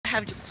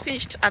have just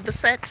finished at the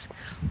set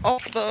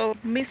of the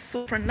Miss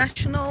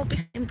Supranational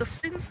behind the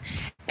scenes,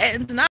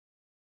 and now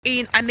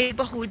in a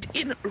neighborhood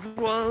in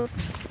rural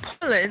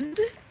Poland,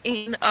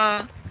 in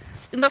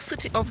the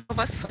city of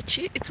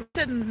𝙏𝙗𝙖. It's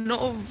written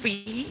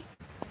Novi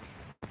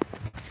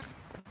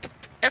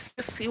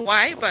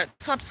SCY, but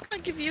so I'm just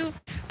gonna give you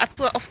a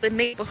tour of the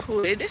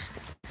neighborhood.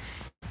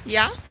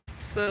 Yeah,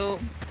 so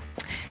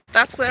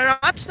that's where I'm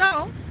at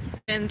now,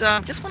 and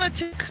just want to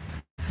take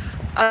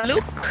a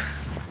look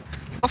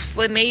of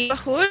the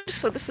neighborhood.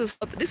 So this is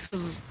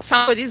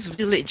somebody's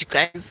village,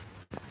 guys.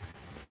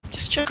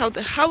 Just check out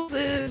the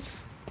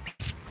houses.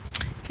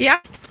 Yeah,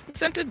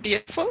 isn't it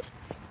beautiful?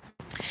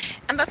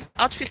 And that's the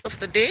outfit of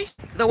the day.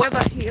 The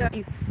weather here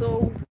is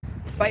so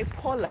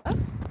bipolar,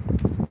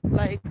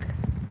 like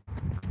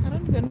I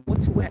don't even know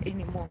what to wear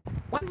anymore.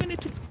 1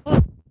 minute it's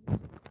cold,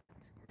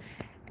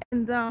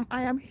 and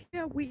I am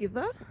here with you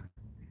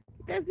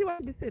guys. You want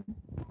to be seen?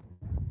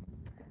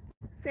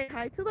 Say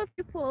hi to the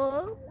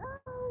people.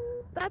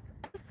 Hello. That's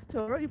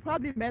Esther. You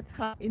probably met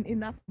her in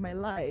enough of my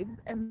lives,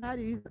 and that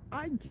is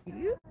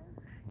Angie.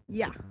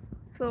 Yeah,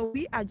 so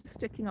we are just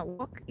taking a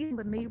walk in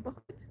the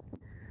neighborhood.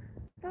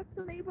 That's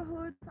the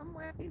neighborhood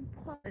somewhere in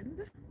Poland,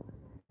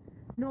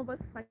 Novi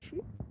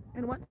Sącz.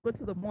 And once you go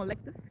to the mall,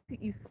 like the city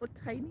is so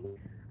tiny.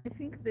 I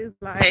think there's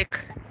like,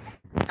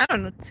 I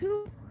don't know,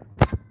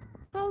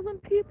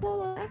 2,000 people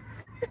or less.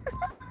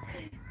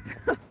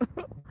 So,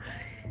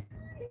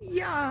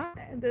 yeah,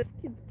 and there's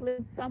kids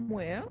playing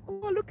somewhere.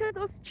 Oh, look at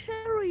those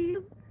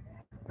cherries.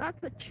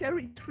 That's a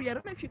cherry tree. I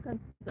don't know if you can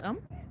see them.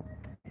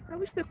 I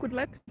wish they could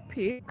let me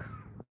pick.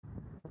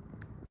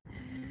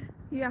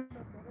 Yeah.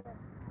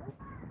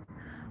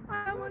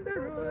 I am on the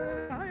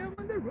road. I am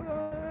on the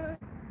road.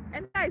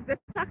 And guys, the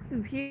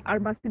taxis here are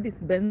Mercedes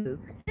Benzes.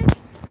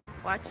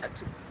 Watch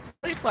out.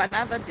 Sorry for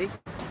another day.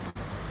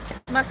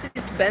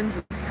 Mercedes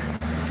Benzes.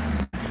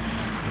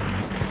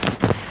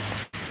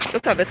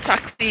 Those are the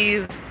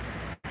taxis.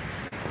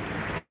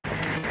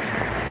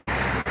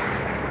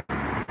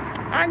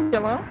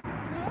 Angela,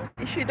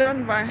 is she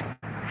done by?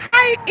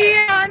 Hi,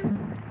 Ian.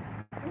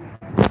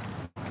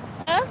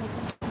 Huh?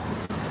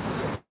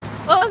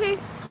 Oh, okay.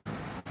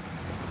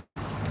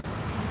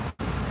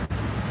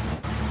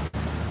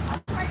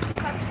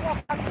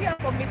 I'm here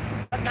for Miss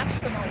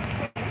Supranational.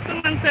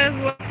 Someone says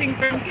watching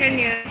from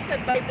Kenya.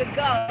 By the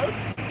girls.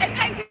 And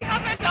guys, if you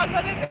haven't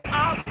downloaded the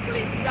app,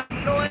 please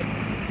download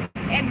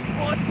and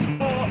vote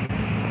for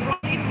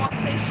Robin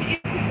Moses. She is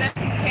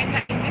representing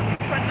Kenya in Miss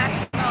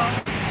Supranational.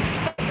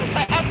 So this is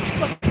my outfit.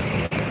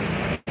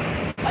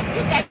 What do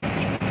you guys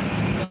think?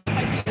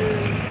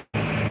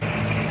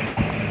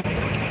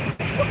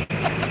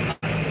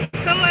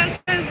 Someone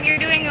says you're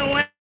doing a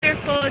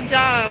wonderful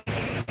job.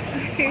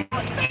 Thank you.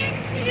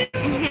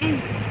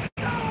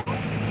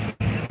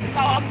 This is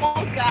our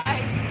mall,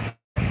 guys.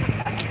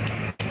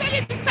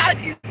 Actually, this town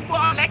is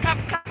more like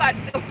I've covered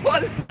the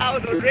whole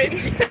town already.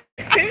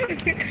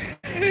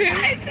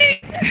 I see.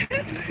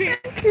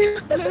 Thank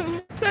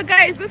you. So,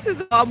 guys, this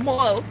is our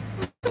mall.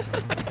 So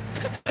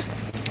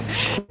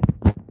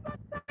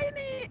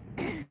tiny.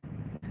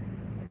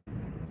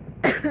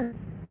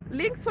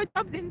 Links for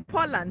jobs in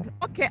Poland.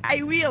 Okay,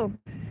 I will.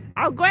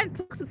 I'll go and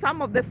talk to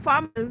some of the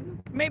farmers.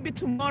 Maybe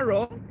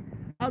tomorrow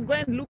I'll go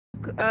and look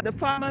at the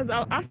farmers.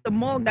 I'll ask the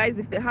mall guys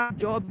if they have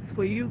jobs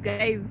for you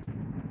guys.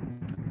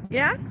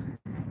 Yeah?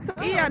 So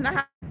Ian, I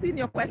have seen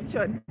your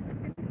question.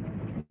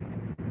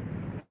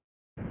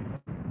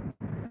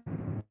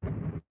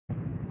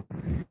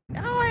 Oh,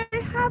 I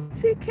have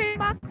TK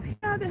Maxx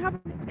here. They have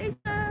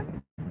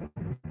Asian.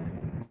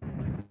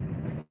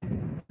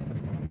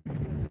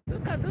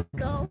 Look at this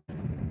girl.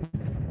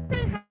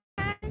 Say hi.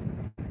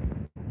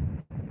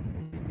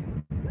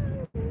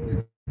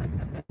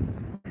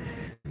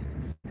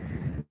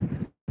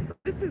 So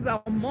this is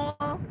our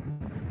mall.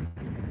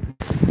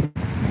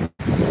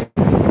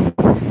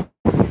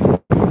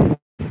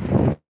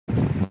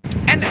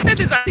 And it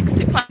is a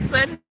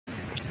 60%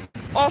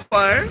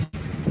 offer.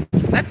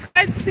 Let's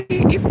try and see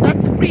if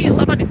that's real.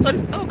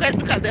 Oh guys,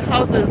 look at the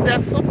houses. They're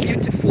so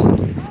beautiful.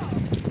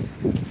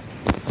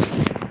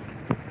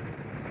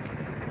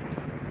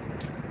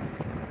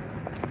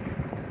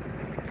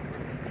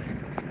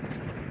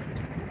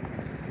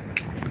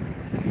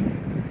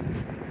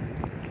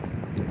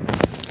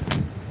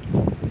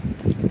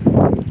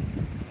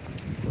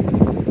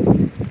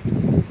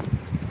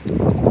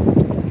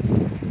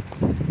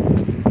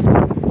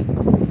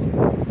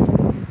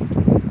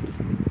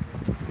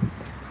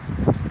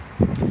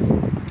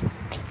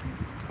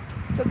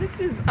 So this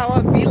is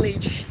our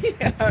village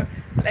here.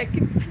 Like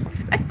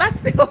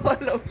that's the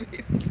whole of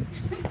it.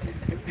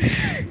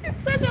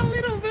 It's such a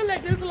little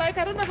village. There's like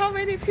I don't know how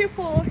many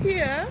people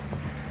here,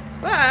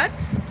 but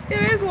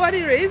it is what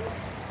it is.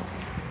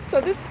 So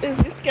this is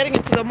just getting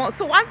into the mall.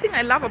 So one thing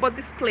I love about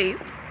this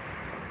place,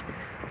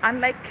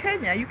 unlike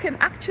Kenya, you can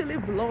actually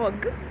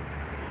vlog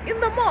in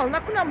the mall. Na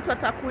kuna mtu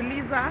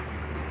atakuuliza.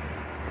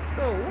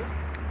 So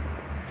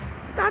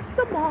that's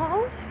the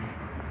mall.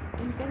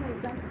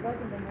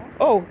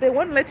 Oh, they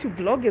won't let you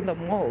vlog in the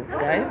malls,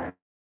 guys.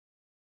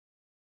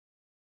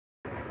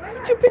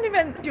 stupid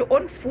even your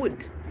own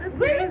food. That's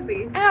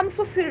crazy. I am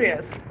so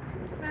serious.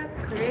 That's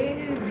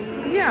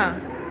crazy. Yeah.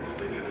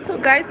 So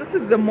guys, this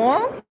is the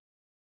mall.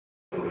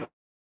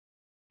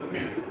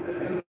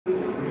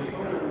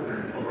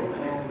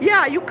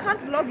 Yeah, you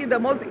can't vlog in the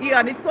malls here,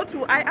 and it's so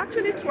true. I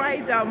actually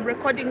tried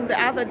recording the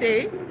other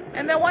day,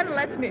 and no one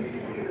let me.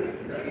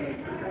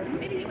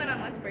 Maybe he went on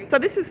lunch break. So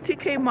this is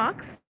TK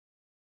Maxx.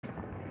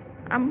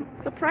 I'm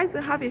surprised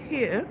to have it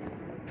here.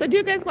 So do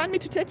you guys want me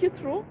to take you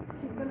through?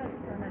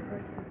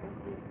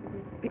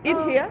 In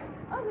here?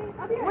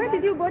 Okay. Where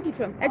did you bought it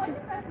from?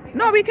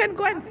 No, we can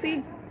go and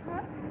see.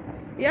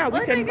 Yeah,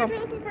 we can go.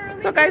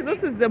 So guys,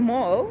 this is the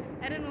mall.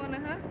 I didn't want to,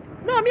 huh?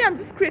 No, I'm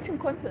just creating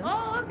content.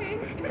 Oh, okay.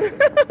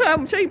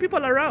 I'm showing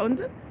people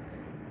around.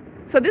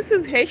 So this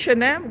is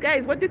H&M.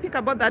 Guys, what do you think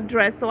about that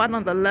dress, the one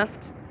on the left?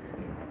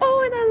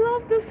 Oh, and I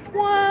love this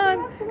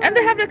one. And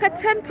they have like a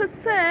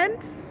 10%.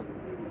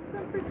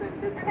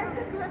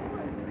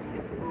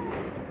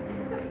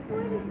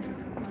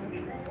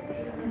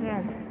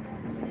 Yeah.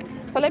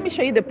 So let me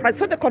show you the price.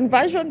 So the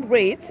conversion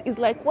rate is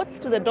like, what's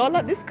to the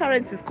dollar? This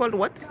currency is called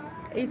what?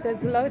 It's a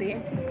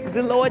zloty.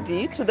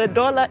 Zloty to the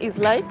dollar is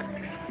like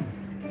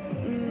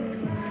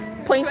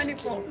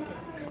 24.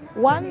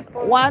 One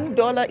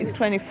dollar is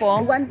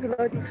 24. One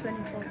zloty is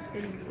 24.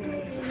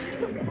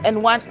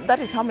 And that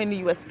is how many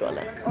US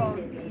dollars? Oh,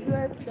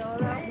 US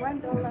dollar.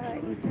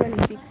 $1 is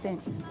 26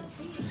 cents.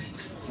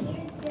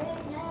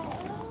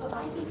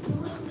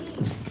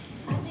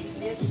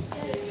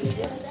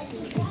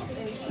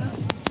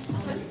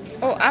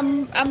 Oh,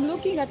 I'm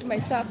looking at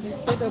myself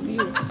instead of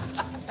you.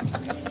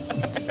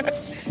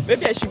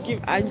 Maybe I should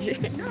give Angie.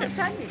 No,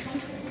 thank you.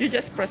 You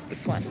just press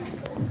this one.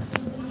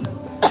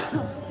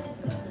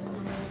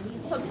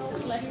 So this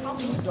is like how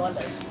many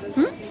dollars?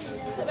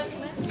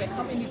 79 is like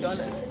how many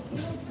dollars?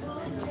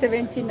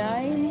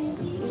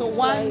 79. So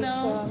one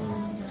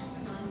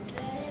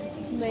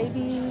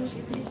maybe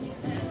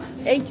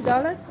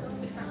 $8.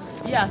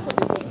 Yeah, so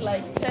this is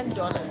like $10,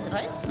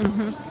 right?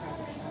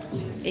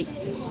 $8.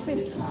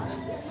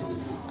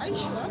 Are you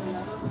sure?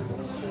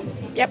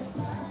 Yep.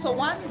 So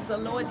one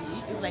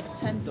zloty is like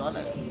 $10,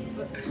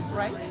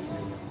 right?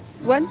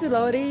 One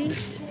zloty.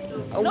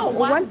 No,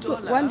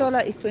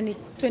 $1 is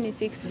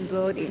 26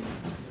 zloty.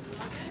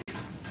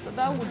 So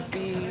that would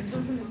be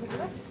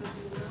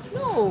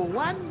no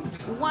one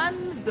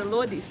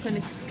zloty is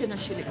 26 Kenya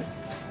shillings.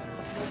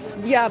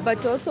 Yeah,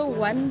 but also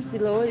one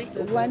zloty,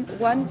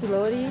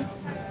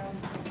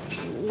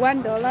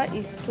 $1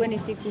 is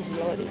 26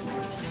 zloty.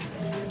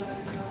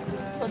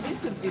 So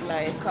this would be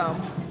like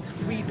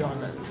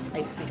 $3,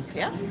 I think,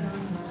 yeah?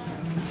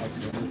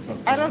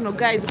 I don't know,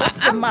 guys, what's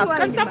the math?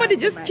 Can somebody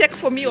just check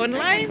for me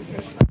online?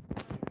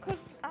 Because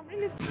I'm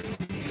really...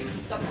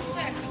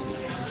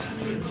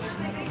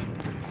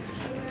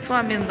 So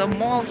I'm in the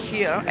mall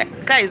here.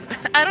 Guys,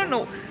 I don't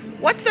know.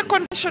 What's the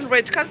conversion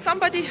rate? Can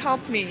somebody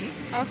help me?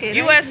 Okay.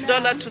 US right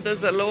dollar to the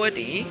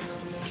zloty.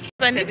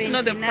 So I need to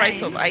know the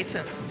price of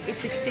items.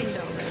 It's $16.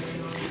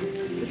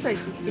 This is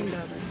 $16.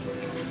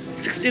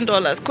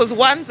 $16 because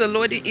one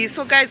zloty is,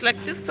 so guys, like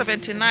this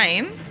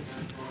 79,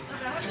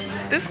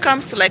 this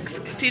comes to like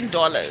 $16.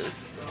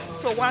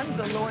 So one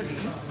zloty,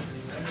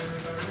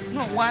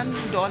 no,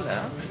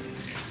 $1,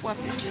 swap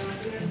it.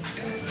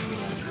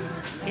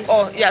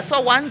 Oh yeah,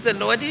 so one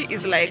zloty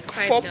is like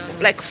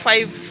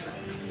 $5,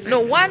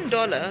 no,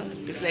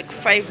 $1 is like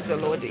 5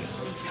 zloty.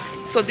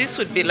 So this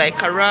would be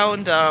like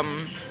around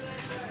 $17.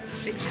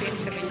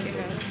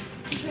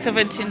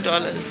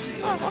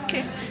 Oh,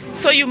 okay.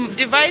 So you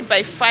divide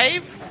by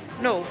 5.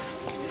 No.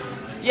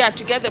 Yeah,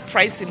 to get the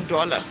price in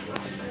dollar.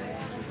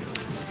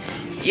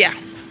 Yeah.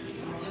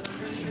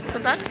 So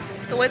that's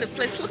the way the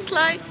place looks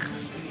like.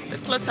 The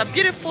clothes are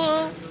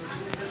beautiful.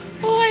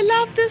 Oh, I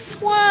love this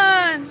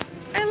one.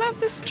 I love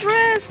this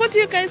dress. What do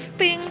you guys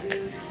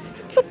think?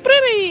 It's so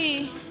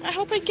pretty. I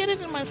hope I get it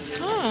in my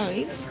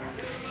size.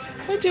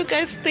 What do you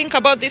guys think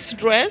about this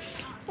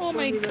dress? Oh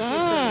my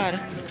God.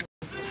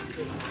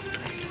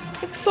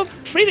 It's so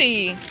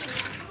pretty.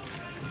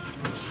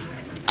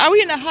 Are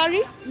we in a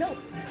hurry? No.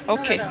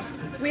 Okay. No.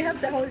 We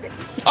have the whole day.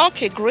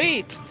 Okay,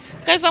 great.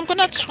 Guys, I'm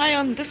gonna try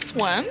on this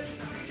one.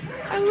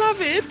 I love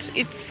it.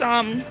 It's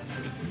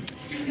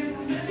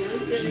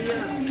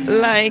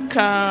like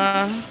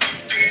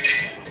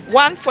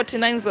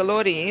 149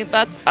 zloty.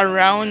 That's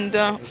around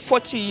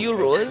 40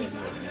 euros.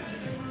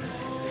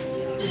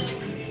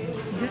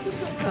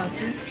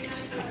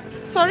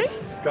 Sorry?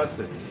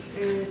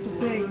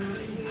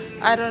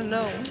 I don't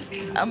know.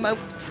 I'm a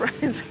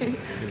pricing.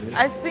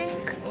 I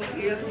think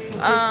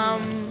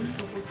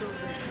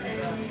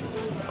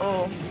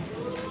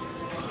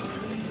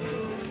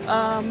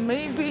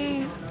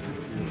maybe,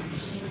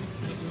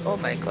 oh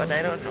my God,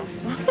 I don't know.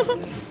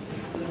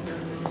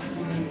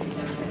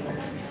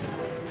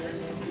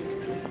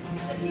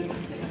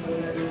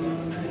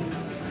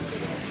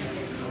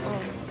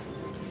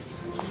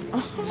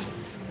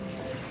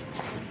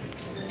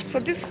 So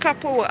this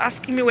couple were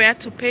asking me where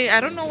to pay. I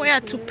don't know where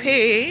to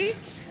pay,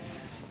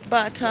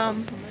 but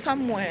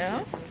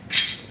somewhere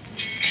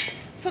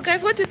So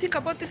guys, what do you think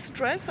about this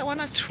dress? I want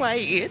to try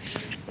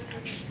it.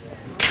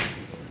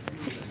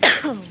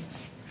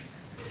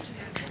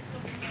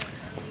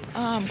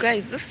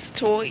 Guys, this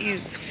store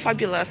is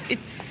fabulous.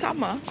 It's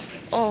summer.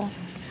 Oh,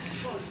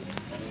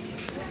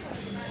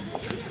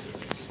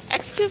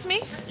 excuse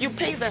me, you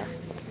pay there.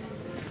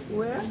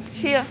 Where?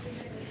 Here.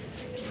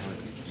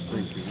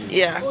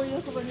 Yeah. Oh,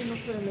 you're coming in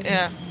Australia.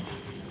 Yeah.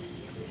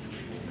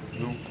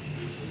 No.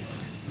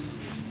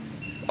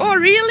 Oh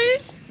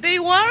really? They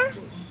were?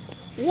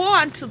 Woe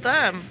unto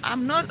them.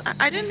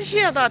 I didn't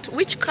hear that.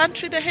 Which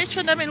country? The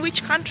H&M in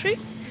which country?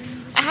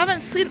 I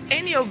haven't seen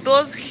any of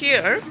those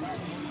here.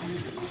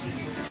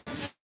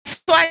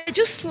 So I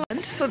just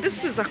learned. So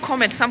this is a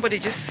comment somebody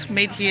just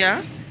made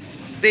here.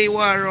 They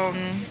were on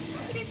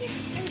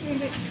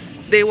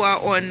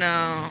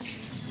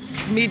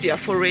media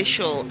for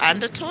racial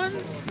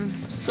undertones.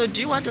 So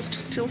do you want us to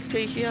still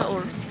stay here,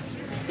 or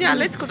yeah,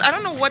 let's, because I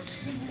don't know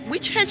which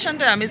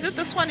H&M is it.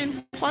 This one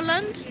in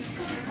Poland?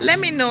 Let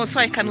me know so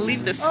I can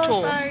leave the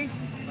store. Sorry.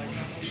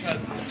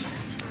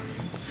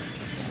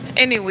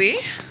 Anyway,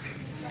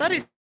 that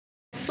is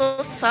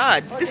so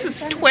sad. This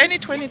is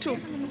 2022. I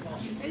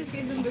just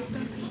gave them this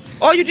stuff.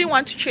 Oh, you didn't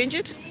want to change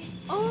it?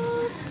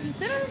 Oh,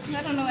 consider?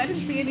 I don't know. I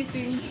didn't see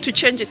anything. To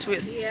change it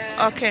with?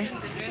 Yeah. Okay.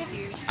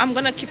 I'm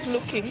gonna keep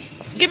looking.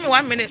 Give me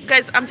 1 minute.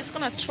 Guys, I'm just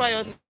gonna try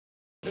on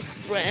this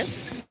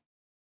dress.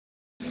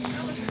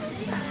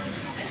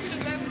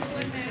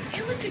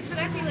 It looked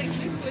exactly like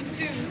this one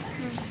too.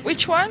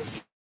 Which one?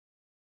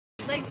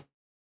 Like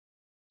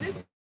this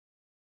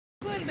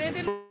one, but it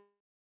didn't.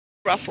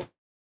 Ruffles.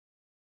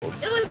 It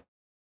was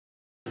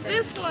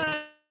this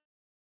one.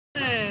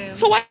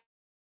 So why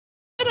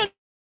don't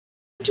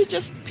you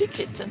just pick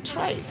it and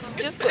try it?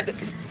 Just go there.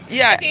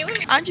 Yeah, Okay, let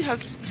me- Angie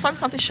has found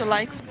something she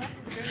likes.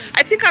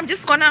 I think I'm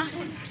just gonna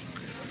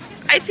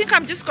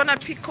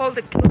pick all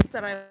the clothes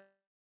that I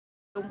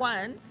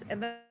want,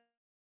 and then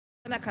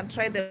I can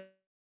try them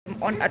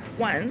on at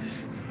once,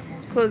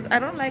 because I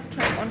don't like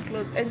trying on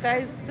clothes. And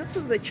guys, this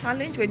is the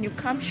challenge when you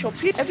come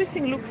shopping.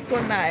 Everything looks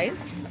so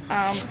nice.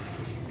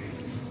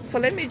 So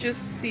let me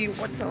just see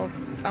what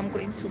else I'm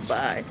going to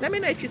buy. Let me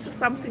know if you see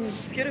something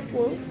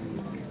beautiful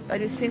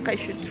that you think I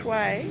should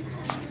try.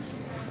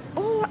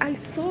 Oh, I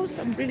saw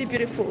some really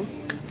beautiful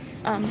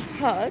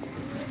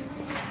hats.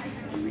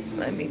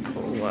 Let me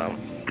go.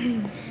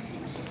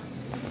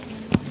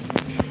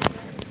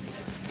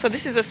 So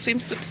this is a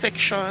swimsuit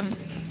section.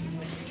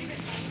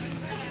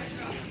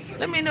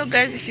 Let me know,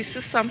 guys, if you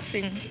see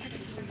something.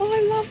 Oh,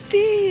 I love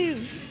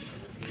these.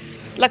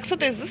 Like, so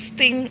there's this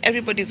thing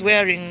everybody's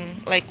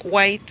wearing, like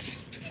white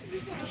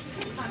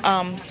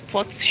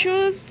sports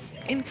shoes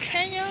in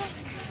Kenya.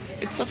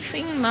 It's a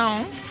thing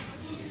now.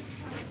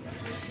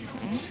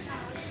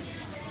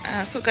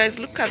 So guys,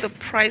 look at the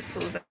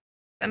prices,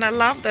 and I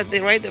love that they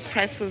write the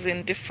prices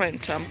in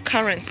different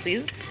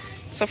currencies.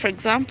 So for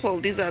example,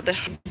 these are the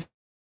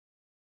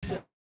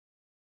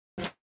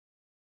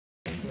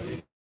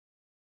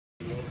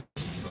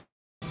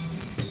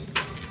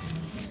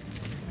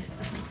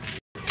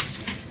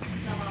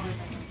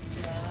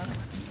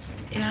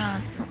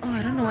yeah, so, oh,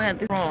 I don't know where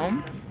this is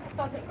from.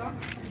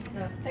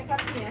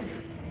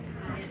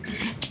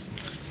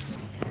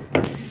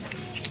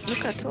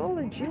 Look at all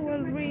the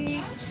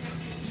jewelry.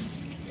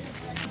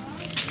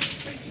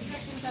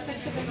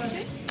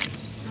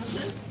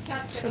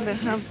 So they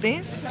have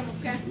this.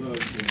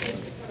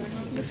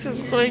 This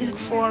is going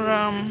for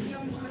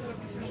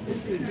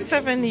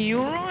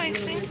 €7, I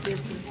think.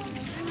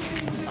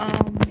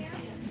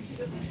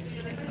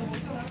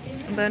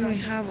 And then we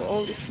have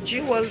all this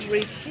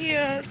jewelry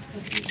here.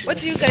 What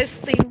do you guys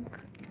think?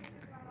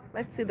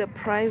 Let's see the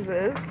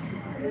prices.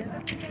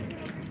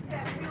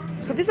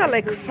 So these are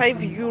like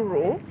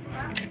 €5.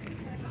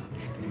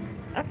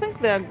 I think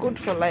they are good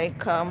for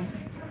like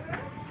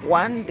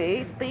one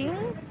day thing.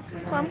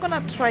 So I'm gonna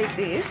try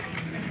this.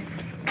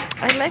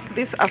 I like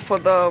this for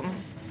the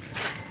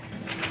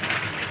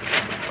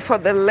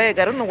leg.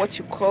 I don't know what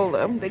you call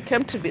them. They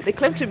claim to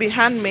be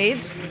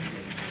handmade,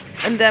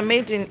 and they're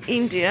made in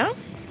India.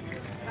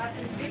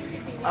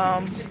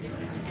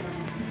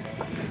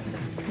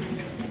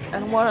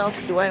 And what else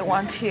do I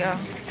want here?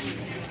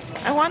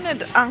 I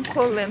wanted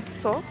ankle length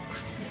socks,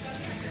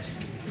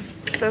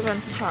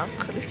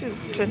 7-pack. This is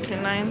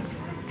 29.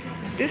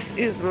 This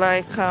is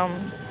like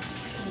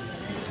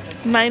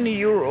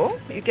 €9.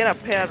 You get a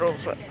pair of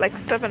like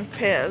 7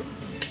 pairs.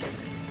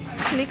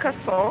 Sneaker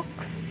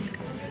socks.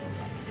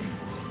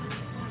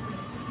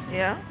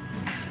 Yeah,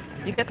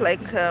 you get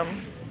like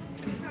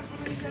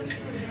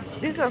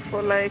these are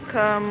for like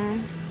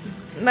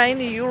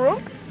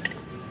 €9,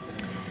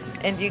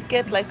 and you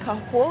get like a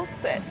whole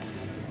set.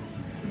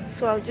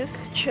 So I'll just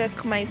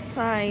check my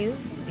size.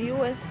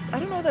 US, I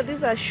don't know whether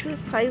these are shoe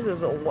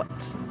sizes or what.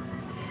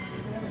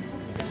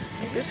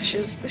 This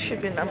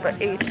should be number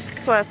 8.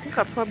 So I think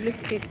I'll probably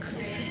pick,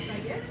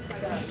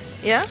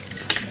 yeah.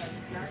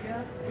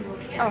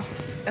 Oh,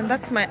 and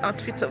that's my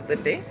outfit of the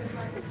day.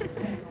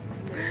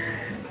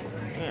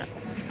 Yeah.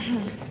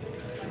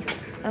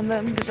 And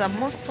then these are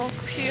more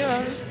socks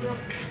here.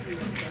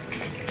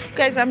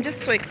 Guys, I'm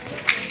just so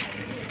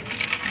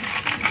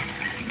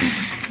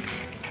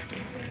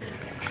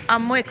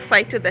I'm more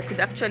excited that it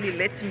actually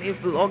let me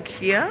vlog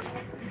here.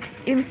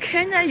 In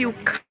Kenya you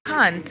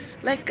can't,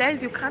 like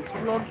guys, you can't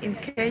vlog in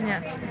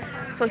Kenya.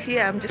 So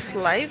here I'm just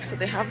live. So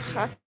they have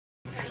hats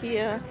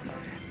here.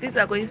 These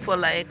are going for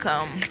like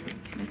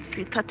let's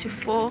see,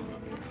 34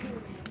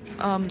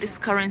 this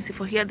currency.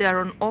 For here they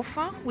are on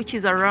offer, which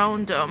is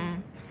around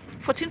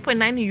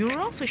 14.9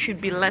 euro, so it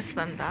should be less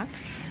than that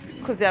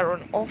because they are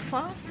on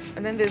offer.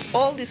 And then there's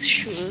all these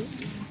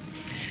shoes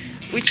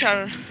which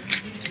are,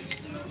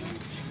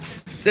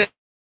 the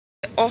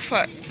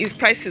offer is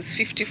price is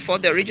 54,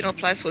 the original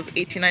price was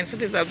 89, so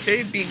there's a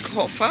very big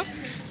offer.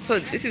 So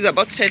this is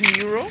about 10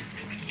 euro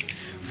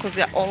because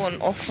they're all on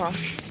offer.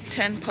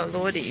 10 per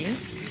loading.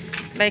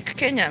 Like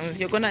Kenyans,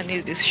 you're gonna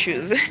need these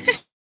shoes.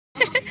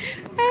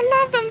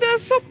 I love them, they're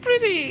so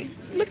pretty.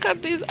 Look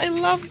at these, I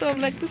love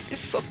them. Like, this is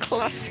so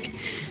classic.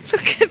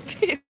 Look at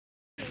this,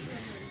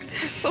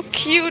 they're so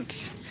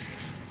cute.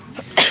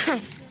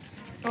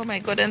 Oh my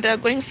god. And they're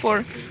going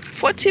for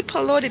 40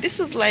 per load. This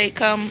is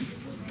like I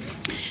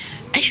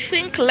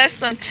think less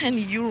than 10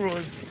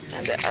 euros,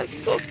 and they are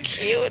so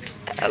cute.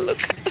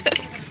 Look at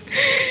them.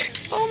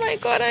 Oh my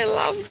god, I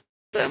love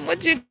them.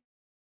 What do you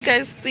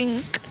guys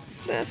think?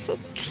 They're so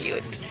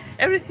cute.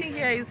 Everything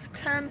here is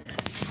 10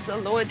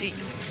 zalodi.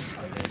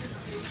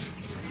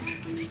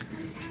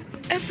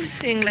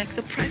 Everything, like,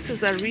 the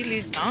prices are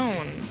really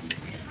down.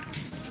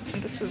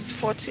 And this is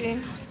 40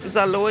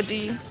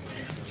 zalodi.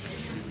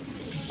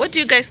 What do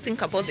you guys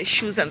think about the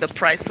shoes and the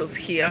prices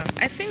here?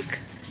 I think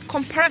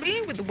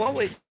comparably with what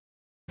we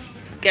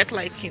get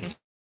like in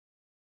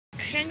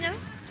Kenya,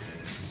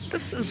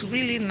 this is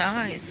really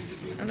nice.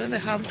 And then they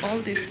have all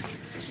these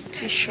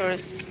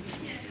t-shirts.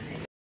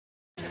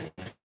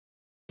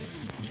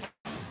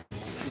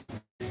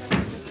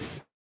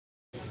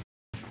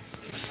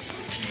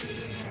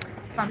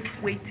 So I'm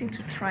waiting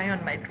to try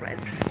on my dress.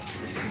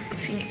 This is the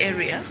sitting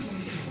area.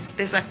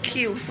 There's a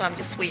queue, so I'm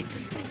just waiting.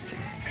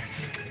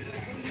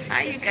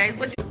 Hi you guys,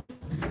 what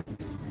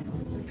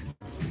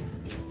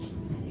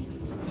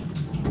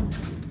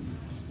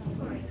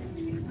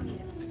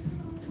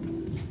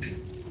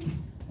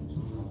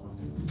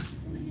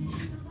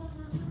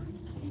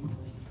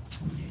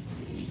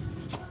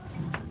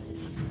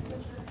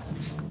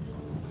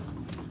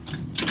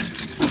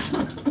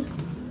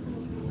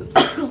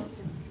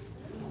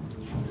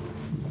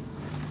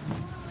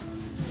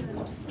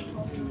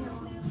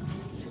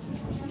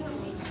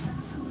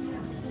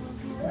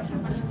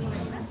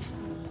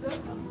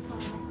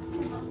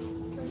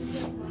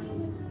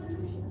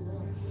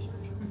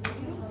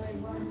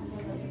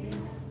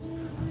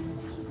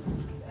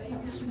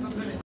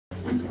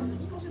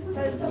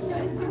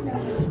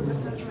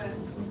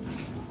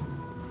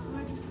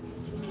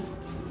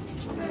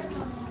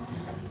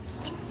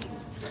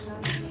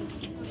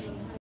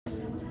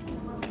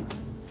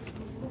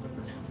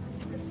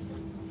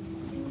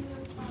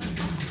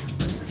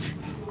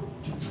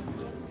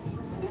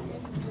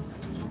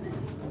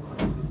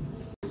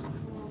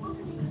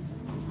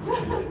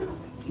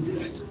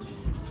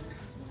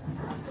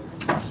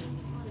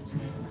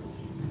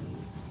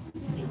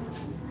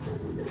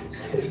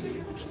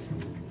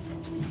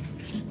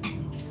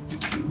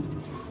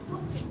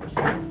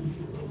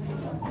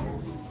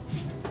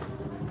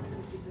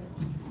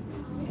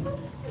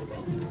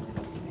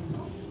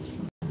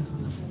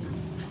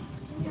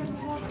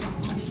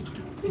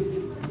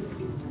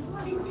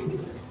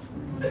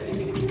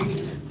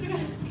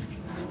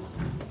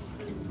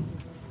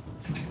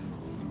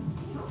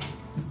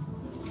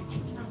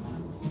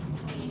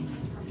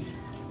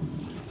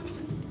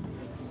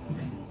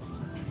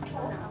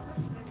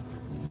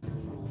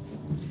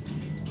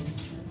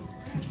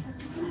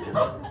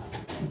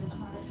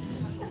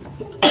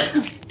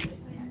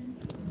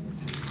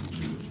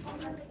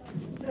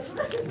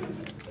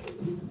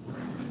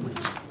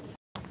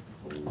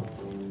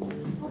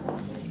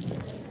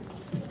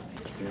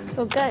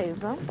So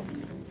guys,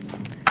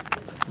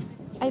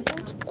 I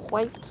don't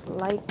quite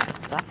like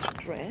that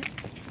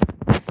dress,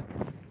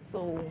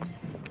 so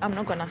I'm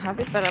not gonna have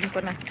it, but I'm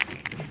gonna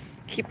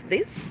keep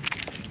this.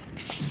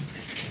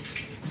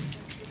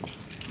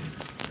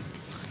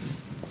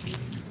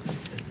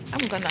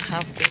 I'm gonna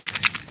have this.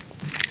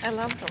 I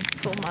love them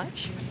so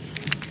much.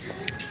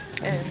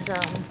 And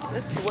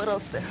let's see what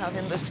else they have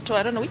in the store.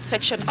 I don't know which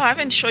section. Oh, I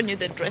haven't shown you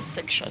the dress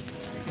section.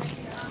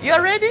 You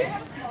are ready?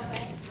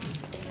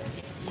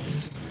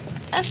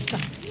 Esther,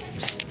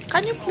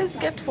 can you please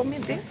get for me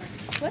this?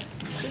 What?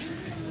 This?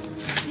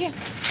 Yeah.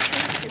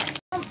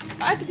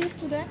 Add this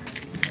to that.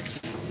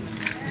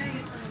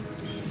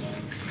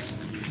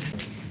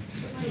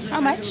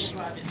 How much?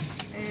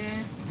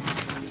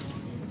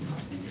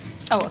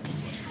 Oh, okay.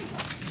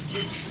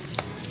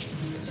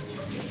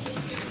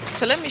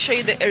 So let me show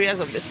you the areas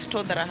of the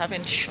store that I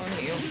haven't shown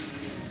you.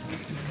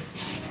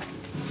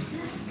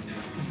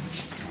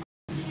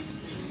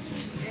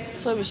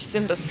 So which is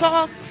in the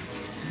socks.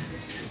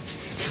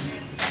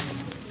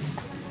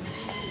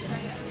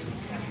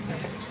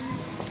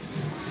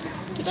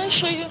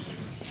 show you.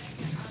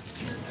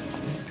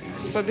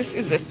 So this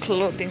is the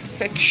clothing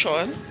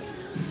section.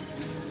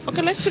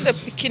 Okay, let's see the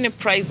bikini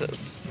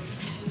prices.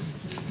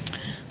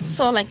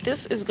 So like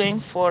this is going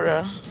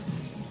for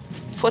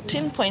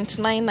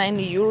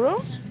 14.99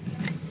 euro,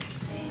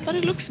 but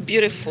it looks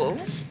beautiful.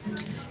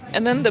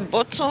 And then the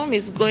bottom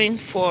is going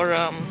for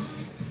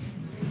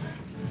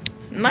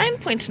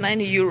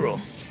 9.9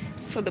 euro.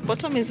 So the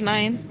bottom is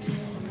 9,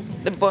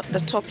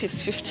 the top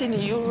is 15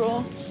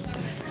 euro.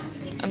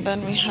 And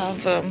then we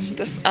have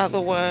this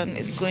other one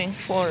is going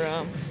for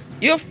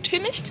you have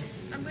finished?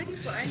 I'm waiting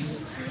for Angie.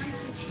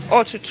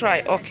 Oh, to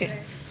try. Okay.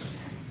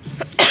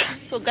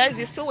 So guys,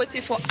 we're still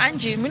waiting for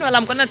Angie. Meanwhile,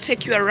 I'm gonna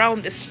take you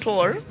around the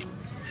store,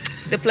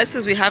 the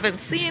places we haven't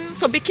seen.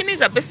 So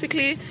bikinis are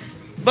basically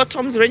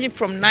bottoms ranging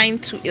from 9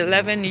 to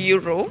 11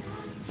 euro.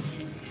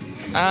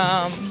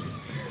 And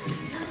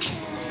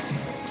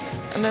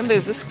then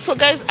there's this. So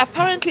guys,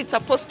 apparently it's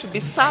supposed to be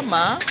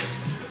summer,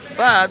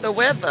 but the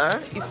weather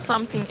is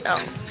something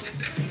else,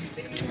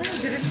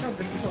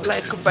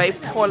 like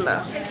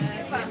bipolar.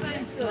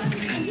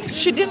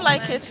 She didn't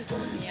like it.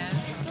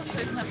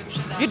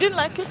 You didn't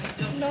like it?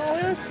 No,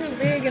 it was too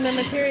big and the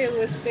material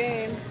was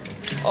thin.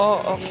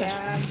 Oh, okay.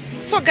 Yeah.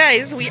 So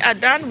guys, we are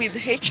done with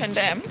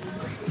H&M.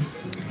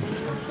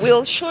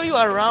 We'll show you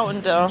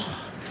around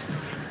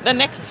the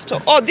next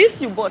store. Oh,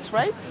 this you bought,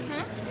 right?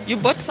 You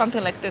bought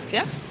something like this,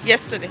 yeah?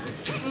 Yesterday.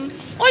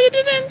 Oh, you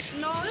didn't?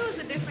 No, it was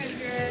a different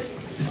dress.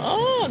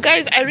 Oh,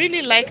 guys, I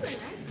really liked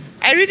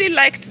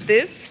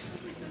this.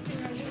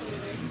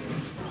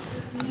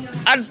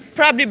 I'd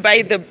probably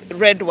buy the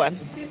red one.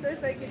 She says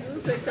like it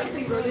looks like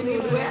something Rolling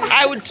would wear.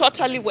 I would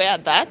totally wear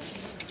that.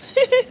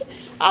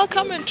 I'll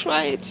come and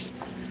try it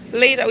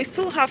later. We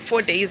still have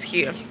 4 days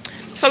here.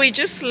 So we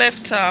just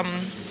left H&M.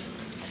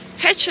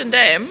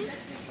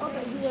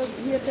 Okay,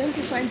 we are trying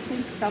to find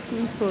pink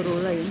stockings for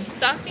Roland.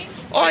 Stockings?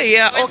 Oh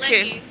yeah, Or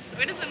okay. leggings?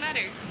 What does it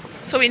matter?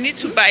 So we need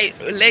to buy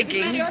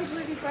leggings. Once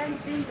we find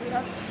pink, we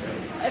have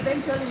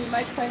eventually we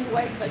might find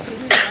white, but we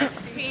need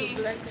pink.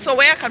 So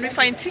where can we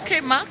find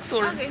TK Maxx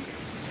or Okay.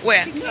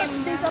 where?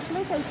 There's a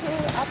place I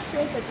saw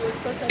upstairs that was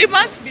totally. It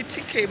must be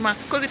TK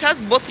Maxx because it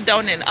has both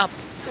down and up.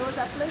 There was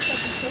a place that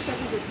was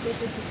totally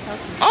dedicated to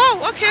stockings.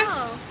 Oh, okay.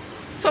 Oh.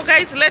 So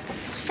guys,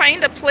 let's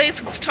find a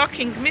place with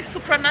stockings. Miss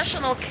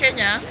Supranational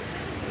Kenya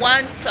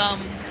wants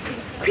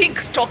pink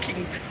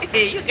stockings.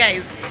 Hey, you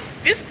guys,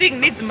 this thing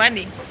needs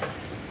money.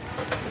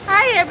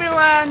 Hi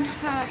everyone.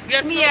 We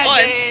are Me still on.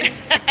 again.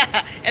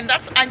 And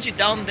that's Angie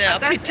down there,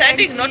 That's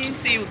pretending not Angie. to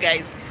see you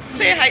guys.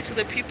 Say hi to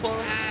the people.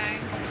 Hi.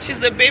 She's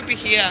the baby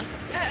here.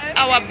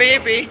 Our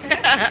baby.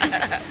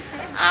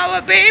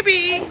 Our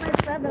baby. My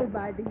travel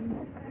buddy.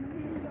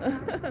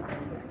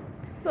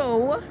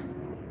 So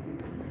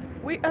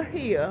we are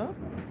here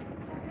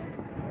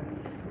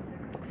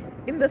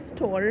in the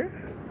store.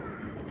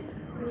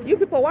 You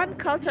people want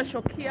culture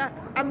shock here.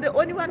 I'm the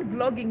only one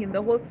vlogging in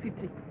the whole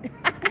city.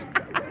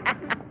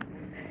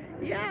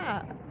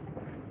 Yeah,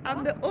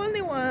 I'm the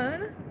only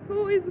one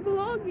who is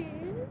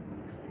vlogging.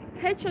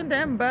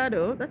 H&M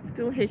battle. That's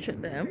still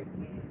H&M.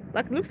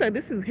 Like, looks like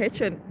this is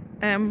H&M.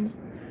 And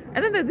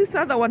then there's this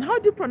other one. How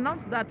do you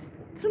pronounce that?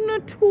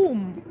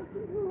 Tunatum.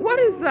 What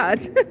is that?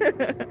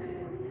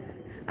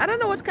 I don't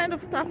know what kind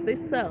of stuff they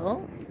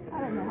sell.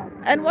 I don't know how to.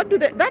 And what do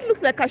they? That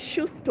looks like a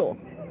shoe store.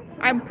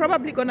 I'm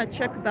probably gonna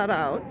check that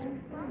out.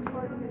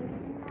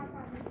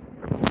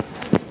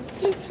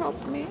 Please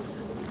help me.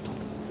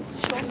 Just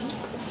show me.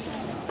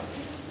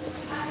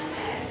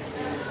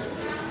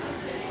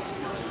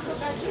 So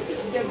guys, this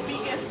is the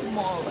biggest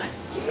mall.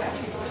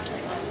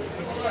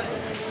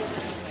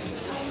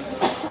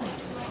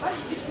 But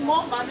it's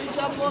more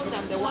manageable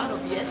than the one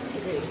of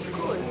yesterday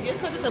because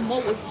yesterday the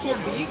mall was so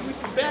big we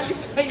could barely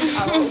find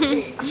our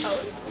way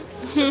out.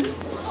 You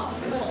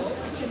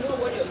know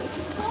what you're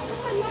looking for?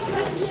 Oh, I love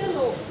that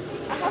yellow.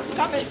 I have to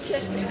come and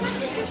check them.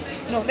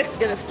 No, let's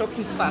get the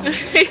stockings first.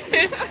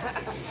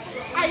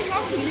 I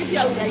have to leave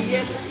here with a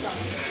yellow stuff.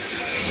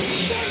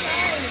 So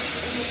nice.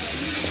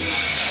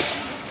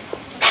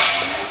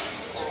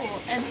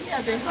 Oh, and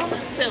here they have a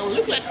sale.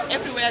 Look like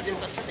everywhere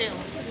there's a sale.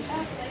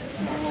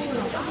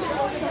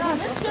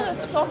 Let's get a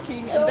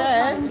stocking and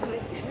then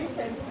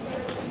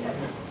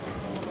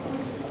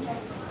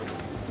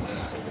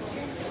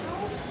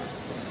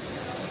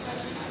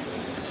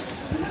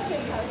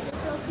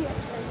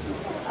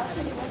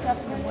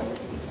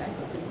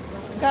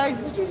guys,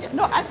 did you hear?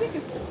 No, I think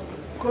it's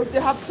because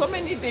they have so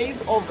many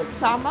days of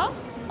summer.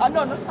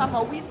 No, not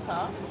summer,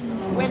 winter.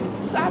 When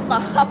summer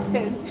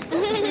happens,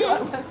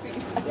 everyone wants to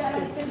eat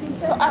ice cream.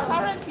 So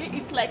apparently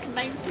it's like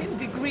 19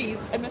 degrees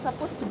and we're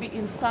supposed to be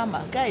in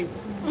summer. Guys,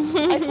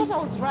 I thought I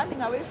was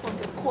running away from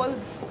the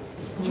cold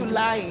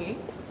July.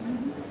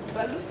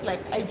 But it looks like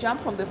I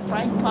jumped from the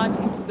frying pan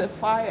into the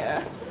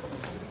fire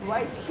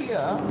right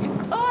here.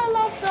 Oh, I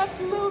love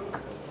that look.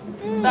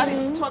 That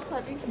is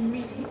totally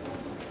me.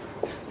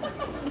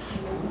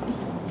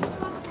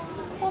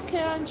 Okay,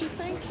 Angie,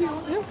 thank you.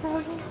 No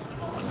problem.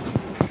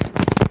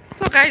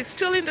 So guys,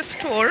 still in the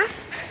store.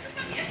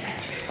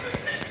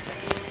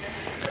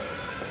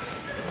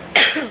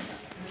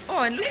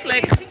 Oh, it looks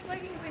like Pink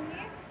leggings in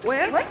here?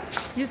 where? What?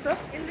 You saw?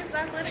 In this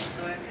athletic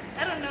store?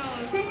 I don't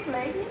know. Pink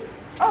leggings?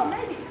 Oh,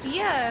 maybe.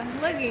 Yeah,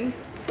 leggings.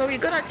 So we're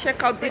gonna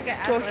check out It's this like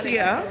an store athletic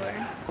here.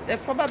 store. They're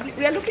probably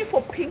we are looking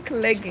for pink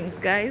leggings,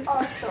 guys,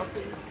 Oh,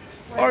 stocking.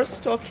 or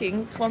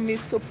stockings for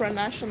Miss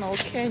Supranational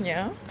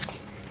Kenya.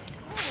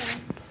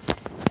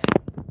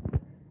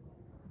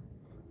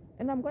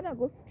 And I'm gonna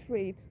go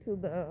straight to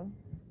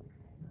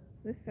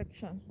this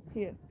section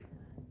here.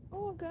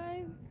 Oh,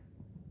 guys,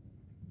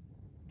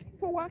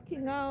 for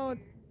working out,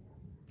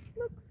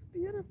 looks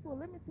beautiful.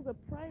 Let me see the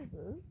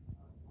prices.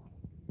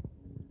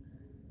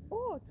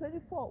 Oh,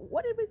 24.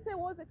 What did we say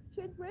was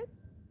exchange rate?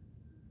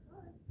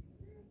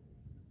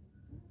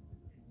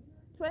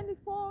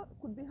 24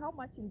 could be how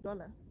much in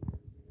dollar?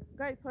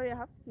 Guys, sorry, I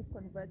have to keep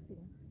converting.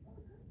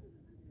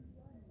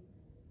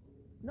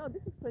 No,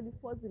 this is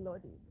 24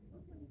 zilodi.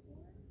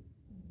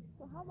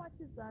 So how much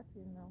is that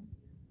in now?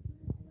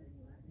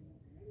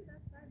 Maybe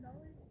that's $5.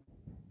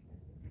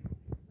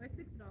 Or $6,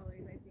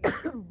 I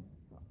think.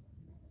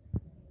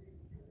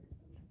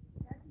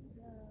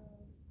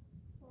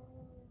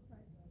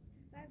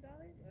 $5?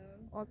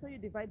 Oh, so you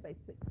divide by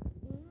 6.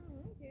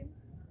 Okay.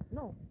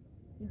 No,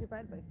 you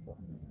divide by 4.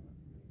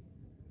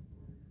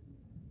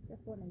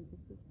 That's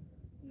 496.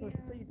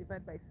 So you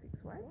divide by 6,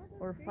 right?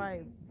 Or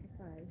 5.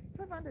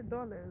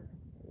 $500.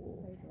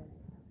 Oh.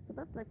 So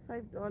that's like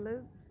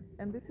 $5.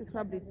 And this is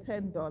probably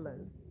 $10.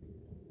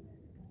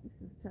 This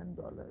is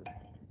 $10.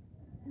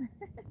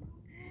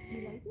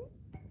 You like it?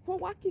 For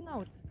working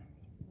out.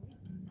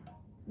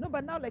 No,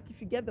 but now, like, if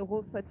you get the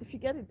whole set, if you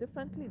get it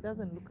differently, it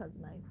doesn't look as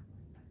nice.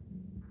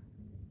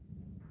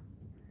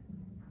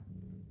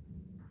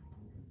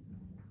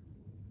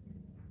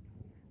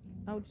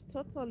 I would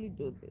totally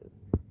do this.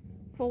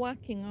 For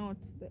working out,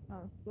 they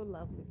are so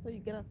lovely. So you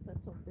get a set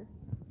of this.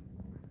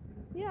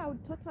 Yeah, I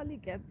would totally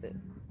get this.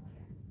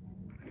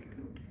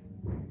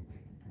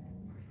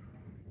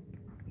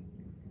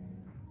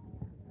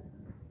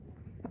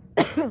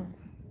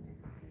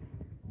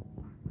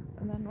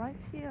 And then right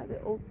here they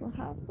also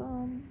have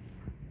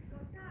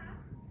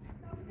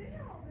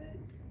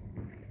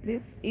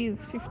this is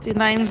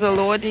 59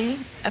 zalodi.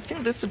 I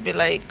think this would be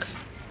like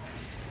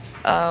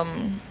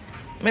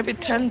maybe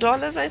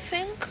 $10, I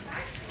think.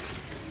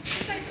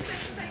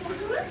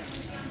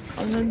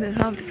 And then they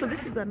have, so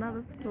this is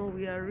another store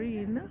we are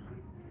in.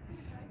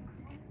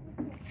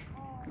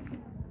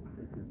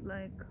 This is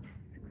like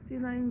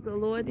 69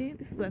 zalodi.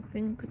 This is, I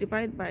think,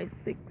 divided by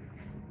 6,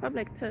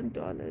 probably like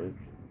 $10.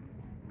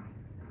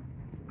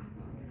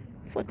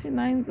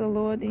 49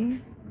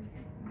 zalodi.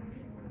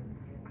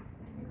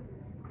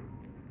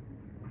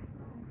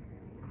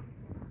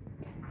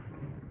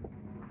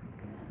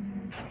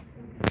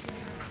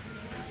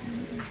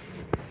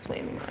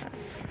 Swimwear.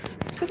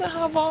 So they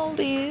have all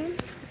these.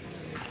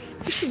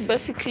 This is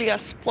basically a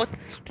sports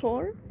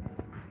store.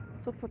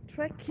 So for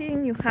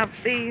trekking, you have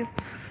these.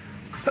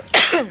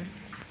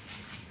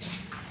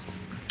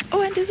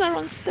 Oh, and these are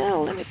on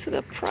sale. Let me see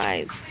the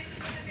price.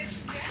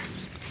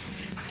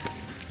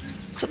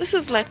 So this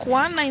is like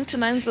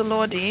 199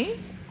 zalodi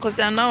because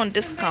they are now on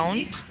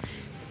discount.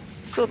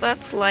 So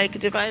that's like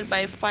divided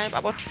by 5,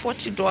 about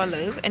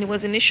 $40, and it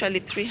was initially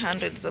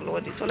 300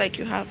 zalodi. So like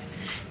you have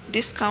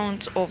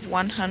discount of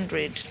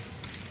 100.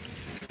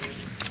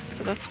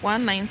 So that's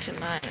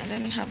 199, and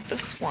then you have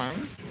this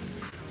one,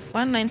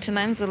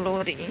 199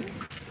 zalodi.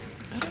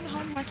 I don't know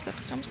how much that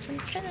comes to in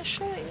Kenya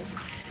shillings,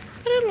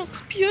 but it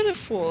looks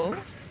beautiful.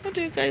 What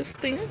do you guys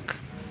think?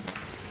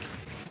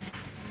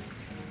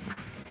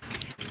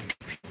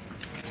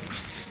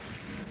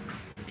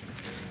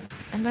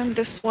 And then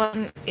this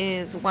one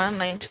is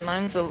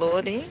 199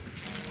 zalodi.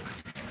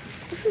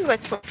 So this is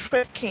like for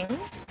trekking.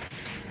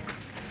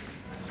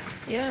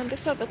 Yeah, and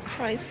these are the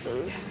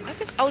prices. I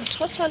think I would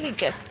totally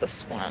get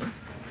this one.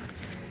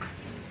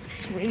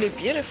 It's really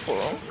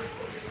beautiful.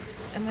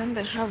 And then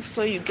they have,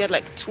 so you get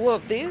like 2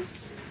 of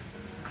these.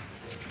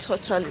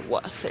 Totally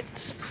worth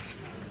it.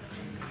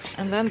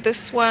 And then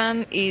this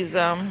one is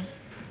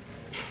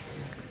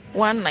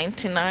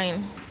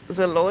 199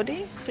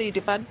 zalodi. So you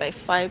divide by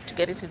 5 to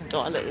get it in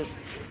dollars.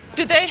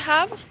 Do they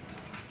have?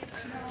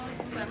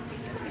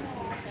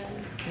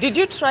 Did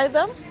you try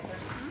them?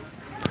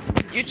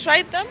 You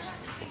tried them?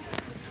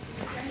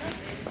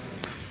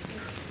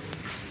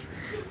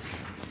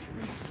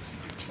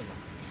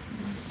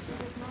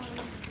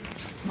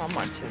 How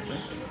much is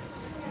it?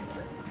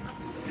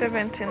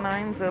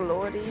 79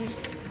 zalodi.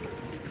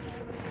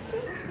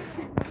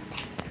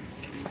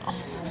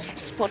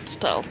 Sport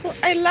style. So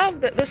I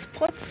love that the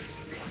sports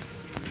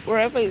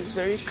wherever is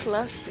very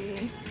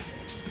classy.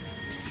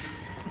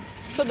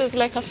 So there's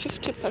like a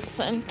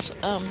 50%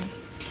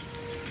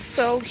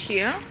 sale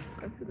here.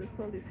 You can see the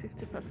sale is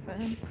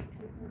 50%.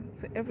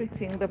 So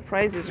everything, the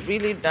price is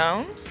really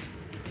down.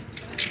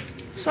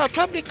 So I'll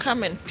probably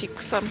come and pick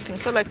something.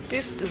 So like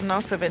this is now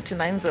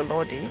 79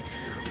 zalodi,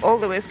 all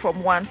the way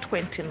from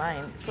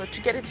 129. So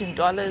to get it in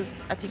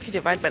dollars, I think you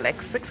divide by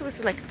like 6. So this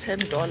is like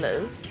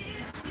 $10.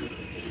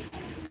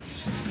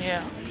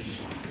 Yeah.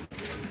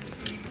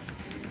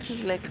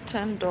 is like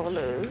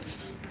 $10.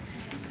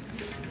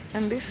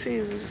 And this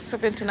is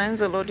 79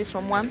 zloty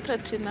from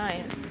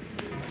 139.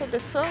 So the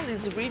sale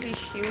is really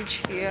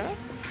huge here.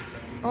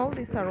 All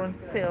these are on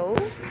sale,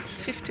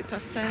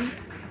 50%.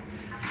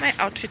 My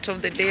outfit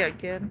of the day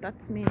again,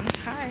 that's me.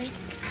 Hi.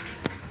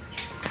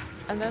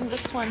 And then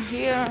this one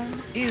here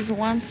is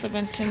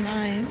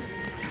 179.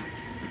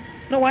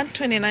 No,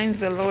 129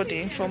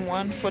 zloty from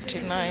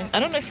 149. I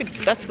don't know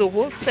if that's the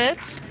whole set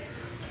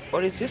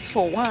or is this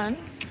for one.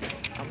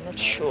 I'm not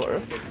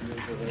sure.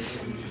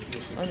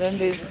 And then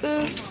there's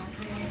this.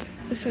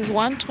 This is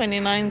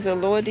 129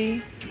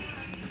 zloty.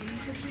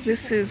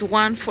 This is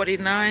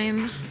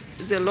 149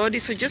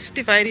 zloty. So just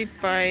divide it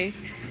by,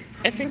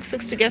 I think,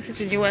 6 to get it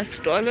in US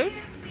dollar.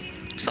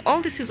 So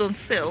all this is on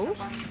sale.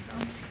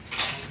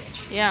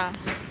 Yeah,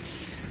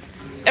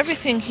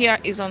 everything here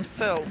is on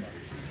sale.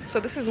 So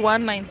this is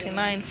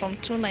 199 from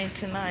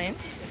 299.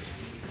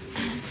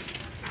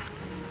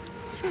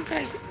 So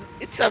guys,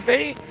 it's a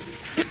very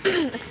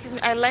excuse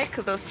me, I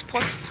like the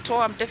sports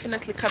store. I'm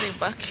definitely coming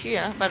back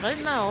here, but right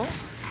now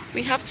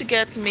we have to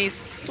get Miss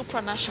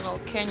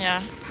Supranational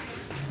Kenya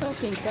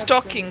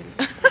stockings.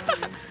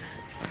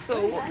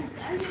 So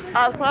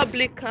I'll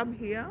probably come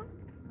here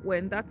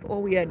when that's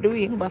all we are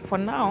doing, but for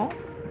now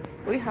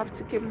we have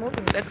to keep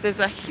moving. There's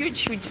a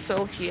huge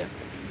sale here.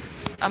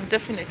 I'm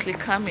definitely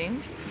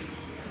coming.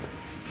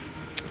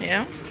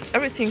 Yeah,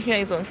 everything here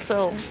is on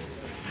sale.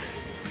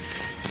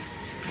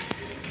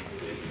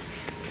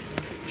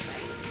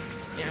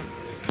 Yeah,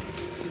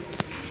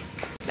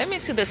 let me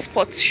see the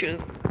sports shoes.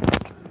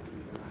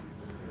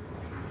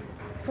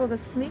 So the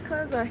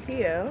sneakers are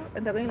here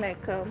and they're going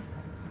like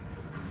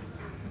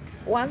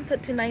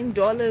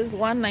 $139,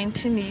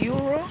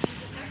 €119.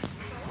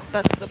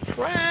 That's the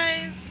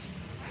price.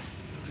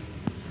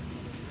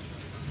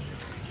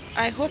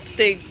 I hope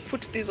they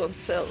put these on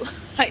sale.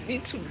 I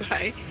need to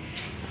buy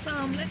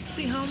some. Let's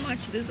see how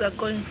much these are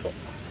going for.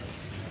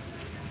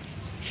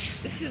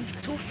 This is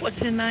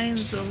 249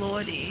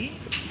 zloty,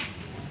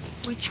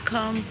 which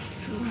comes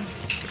to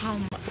how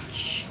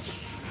much?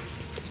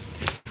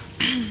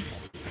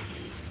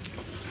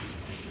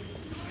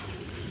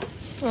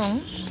 So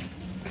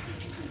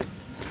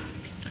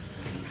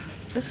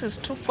this is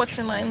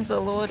 249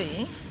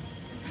 zloty.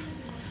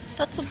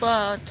 That's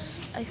about,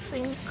 I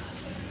think,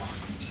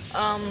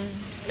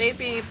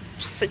 maybe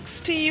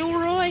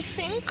 €60, I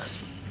think.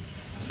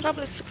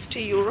 Probably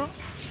 €60.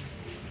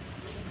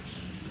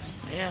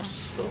 Yeah,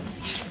 so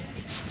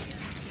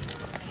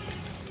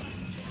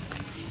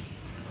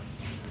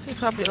this is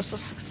probably also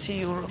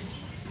 €60.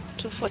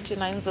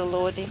 249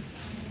 zloty.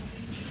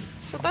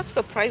 So that's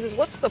the prices.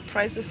 What's the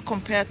prices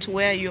compared to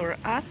where you're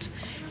at?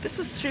 This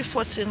is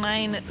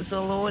 349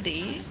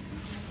 zloty.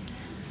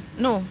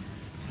 No,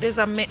 there's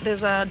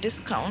a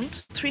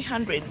discount,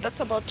 300. That's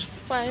about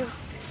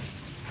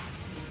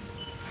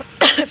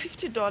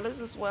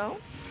 $50 as well.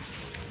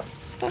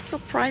 So that's the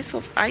price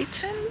of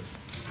items.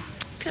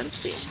 You can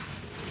see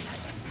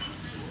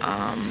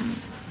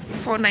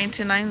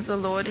 499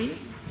 zloty,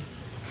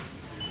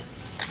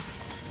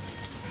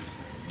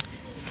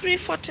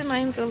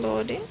 349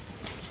 zloty.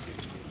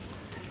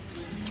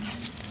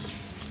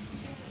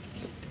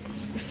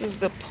 This is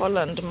the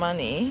Poland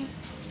money,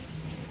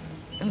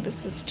 and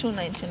this is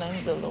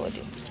 299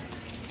 zloty.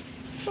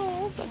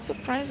 So that's the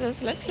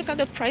prices. Let's look at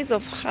the price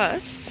of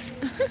hats.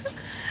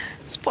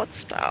 Sports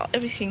style,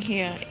 everything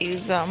here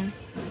is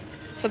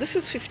so this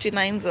is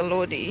 59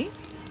 zloty.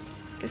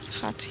 This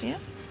hat here,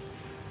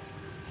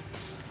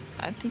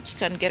 I think you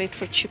can get it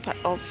for cheaper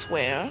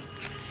elsewhere.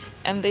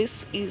 And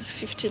this is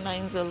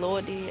 59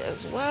 zloty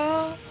as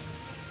well.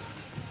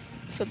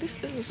 So this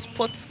is the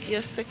sports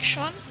gear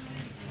section.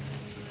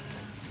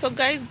 So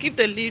guys, give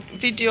the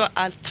video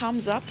a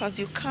thumbs up as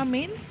you come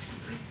in.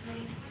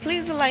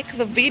 Please like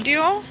the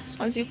video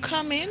as you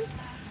come in.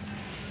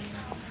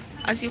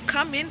 As you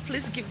come in,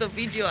 please give the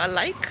video a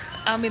like.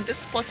 I'm in this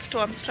sports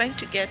store. I'm trying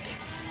to get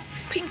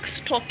pink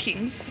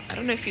stockings. I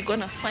don't know if you're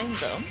gonna find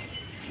them.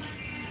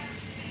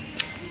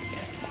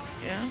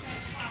 Yeah.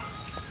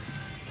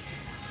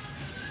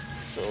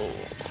 So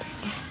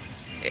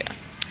yeah,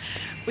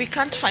 we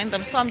can't find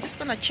them, so I'm just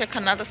gonna check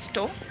another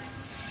store.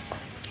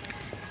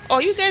 Oh,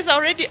 you guys are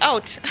already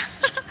out.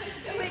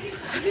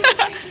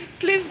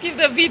 Please give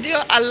the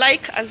video a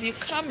like as you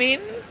come in.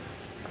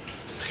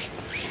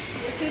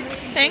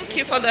 Thank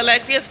you for the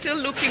like. We are still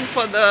looking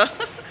for the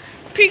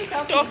pink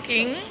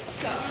stocking.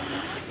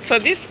 So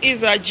this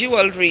is a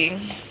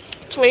jewelry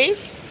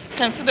place. You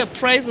can see the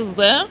prices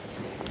there.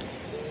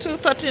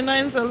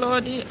 239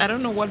 zloty. I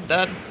don't know what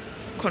that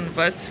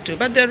converts to,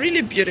 but they're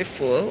really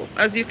beautiful,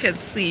 as you can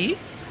see.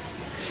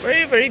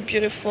 Very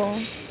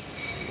beautiful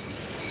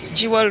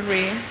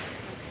jewelry,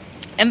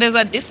 and there's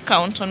a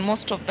discount on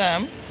most of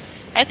them.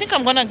 I think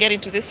I'm gonna get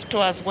into this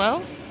store as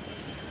well.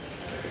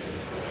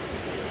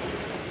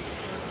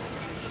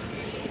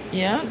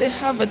 Yeah, they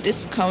have a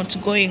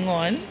discount going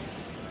on.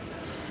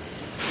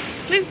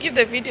 Please give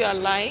the video a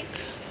like.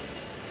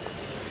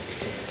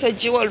 It's a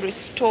jewelry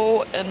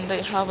store and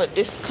they have a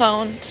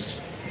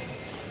discount.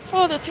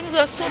 Oh, the things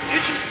are so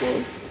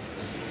beautiful.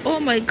 Oh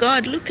my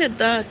God, look at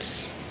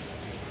that.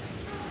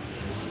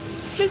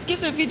 Please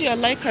give the video a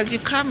like as you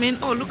come in.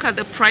 Oh, look at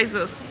the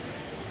prices.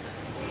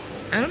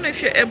 I don't know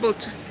if you're able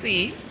to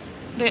see.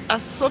 They are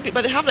so big,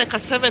 but they have like a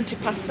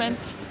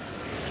 70%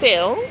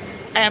 sale.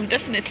 I am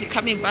definitely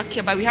coming back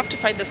here, but we have to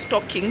find the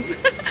stockings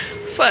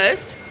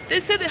first. They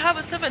say they have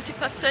a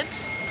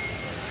 70%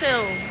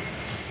 sale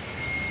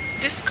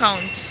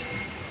discount.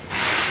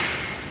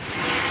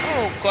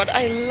 Oh God,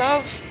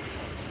 I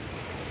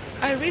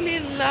really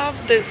love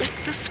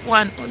like this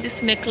one. Oh,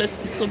 this necklace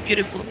is so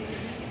beautiful.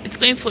 It's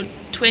going for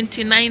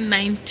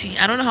 $29.90.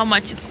 I don't know how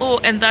much oh,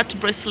 and that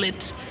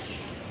bracelet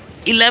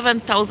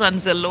 11,000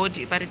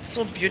 𝙤𝙬, but it's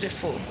so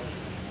beautiful.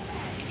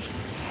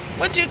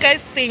 What do you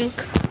guys think?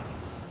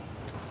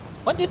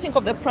 What do you think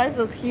of the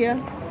prices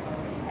here?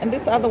 And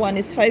this other one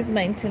is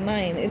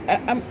 $5.99.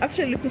 I'm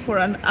actually looking for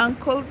an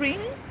ankle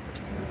ring,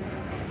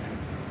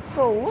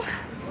 so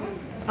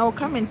I'll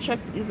come and check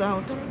these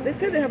out. They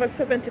say they have a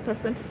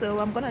 70% sale.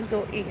 I'm gonna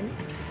go in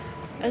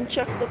and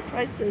check the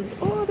prices.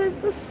 Oh, there's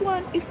this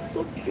one. It's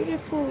so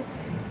beautiful,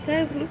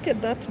 guys. Look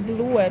at that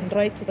blue and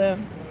right there,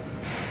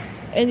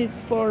 and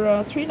it's for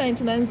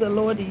 $3.99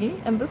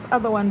 𝙤𝙬. And this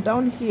other one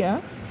down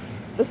here,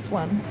 this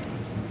one,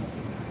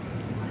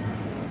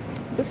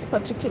 this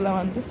particular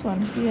one, this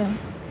one here,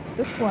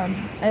 this one,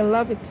 I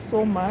love it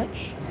so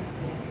much.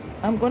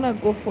 I'm gonna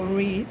go for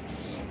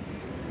it,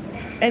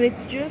 and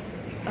it's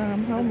just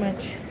how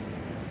much?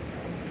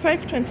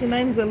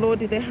 $5.29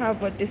 𝙤𝙬. They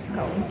have a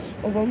discount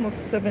of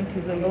almost 70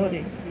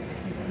 𝙤𝙬.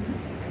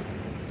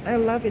 I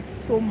love it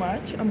so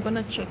much. I'm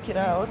gonna check it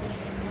out.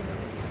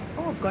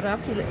 Oh God, I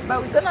have to,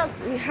 but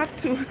we have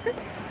to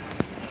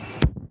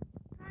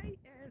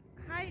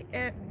hi,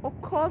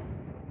 of course.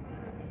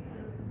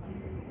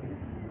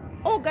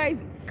 Oh guys,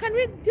 can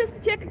we just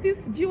check this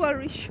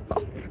jewelry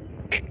shop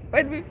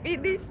when we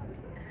finish?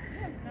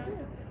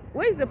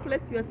 Where is the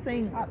place you are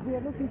saying? We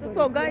are looking for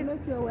So it. guys, We are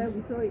not sure where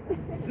we saw it.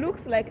 looks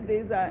like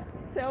there's a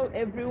sale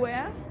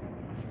everywhere.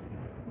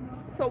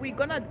 So we're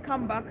gonna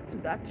come back to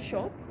that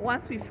shop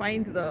once we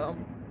find the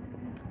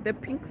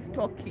pink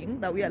stocking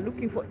that we are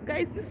looking for.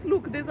 Guys, just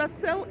look, there's a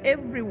sale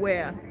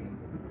everywhere.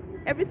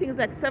 Everything is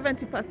like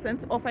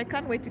 70% off. I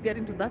can't wait to get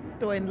into that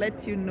store and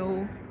let you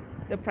know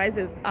the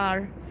prices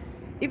are.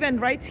 Even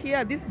right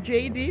here, this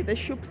JD, the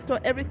shop store,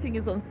 everything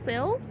is on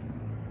sale,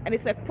 and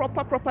it's like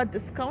proper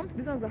discount.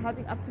 These ones are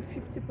having up to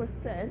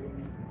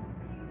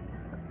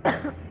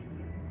 50%.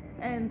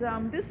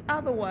 And this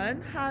other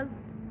one has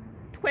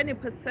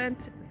 20%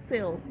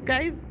 sale.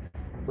 Guys,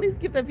 please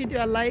give the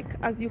video a like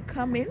as you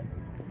come in.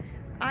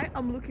 I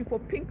am looking for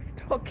pink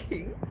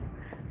stocking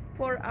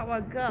for our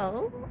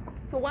girl.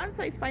 So once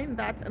I find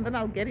that, and then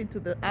I'll get into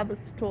the other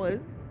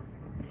stores.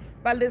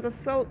 But there's a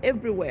sale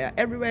everywhere.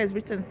 Everywhere is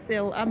written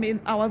sale. I'm in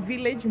our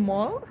village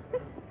mall.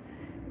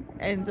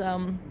 And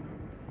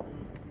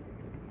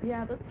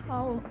yeah, that's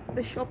how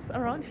the shops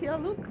around here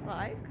look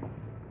like.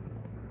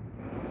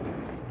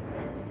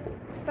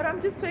 But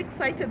I'm just so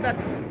excited that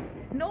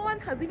no one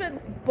has even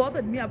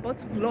bothered me about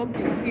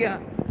vlogging here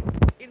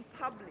in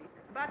public.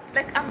 But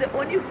like, I'm the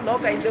only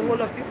vlogger in the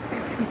whole of this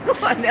city. No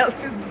one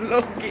else is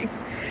vlogging.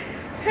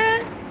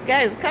 Hey,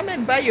 guys, come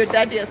and buy your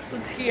daddy a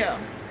suit here.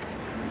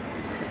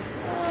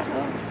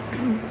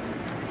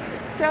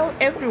 Sell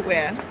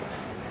everywhere.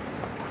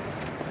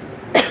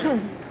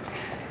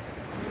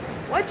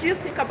 What do you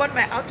think about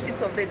my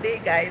outfits of the day,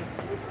 guys?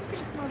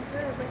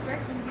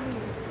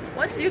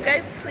 What do you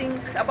guys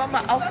think about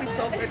my outfits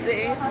of the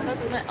day?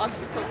 That's my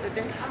outfits of the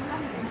day.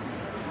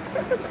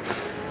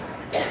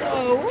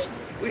 So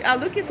we are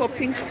looking for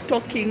pink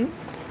stockings.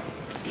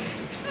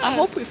 I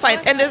hope we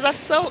find, and there's a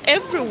sale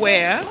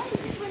everywhere.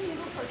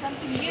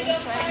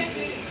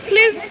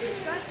 Please,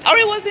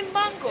 Ari was in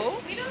Mango.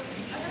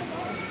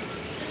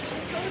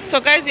 So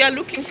guys, we are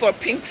looking for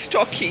pink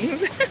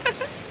stockings.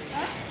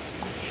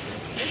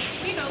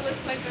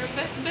 Looks like our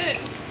best bet.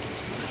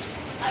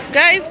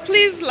 Guys,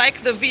 please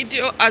like the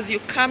video as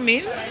you come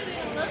in. What does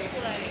it look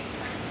like?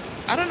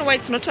 I don't know why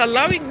it's not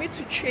allowing me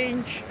to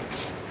change.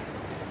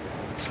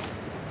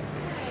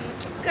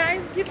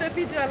 Guys, give the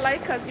video a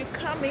like as you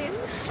come in.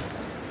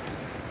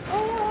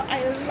 Oh,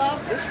 I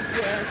love this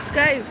dress.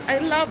 Guys, I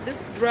love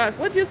this dress.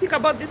 What do you think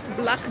about this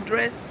black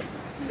dress?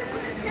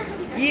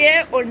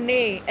 Yeah or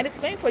nay? And it's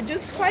going for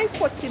just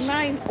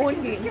 $5.49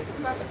 only.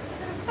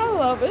 I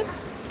love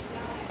it.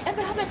 And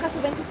they have like a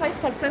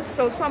 75%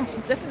 sale, so I'm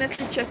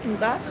definitely checking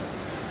that.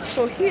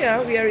 So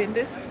here we are in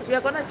this, we are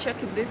gonna check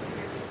in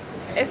this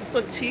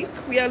exotic.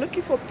 We are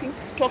looking for pink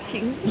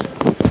stockings.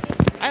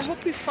 I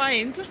hope we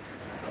find.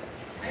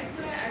 I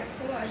saw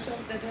a shop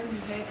that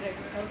doesn't make like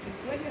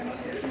stockings. What do you know?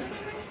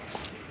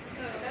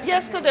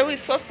 Yesterday we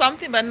saw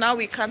something, but now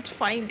we can't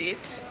find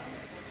it.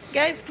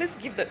 Guys, please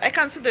give the, I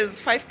can see there's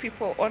 5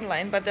 people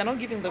online, but they're not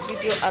giving the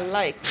video a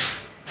like.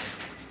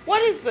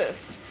 What is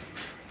this?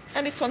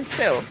 And it's on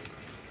sale.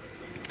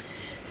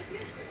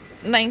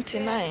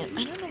 $99. I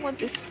don't know what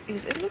this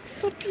is. It looks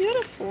so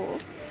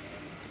beautiful.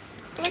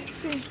 Let's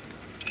see.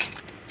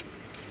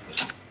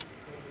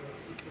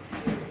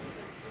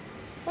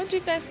 What do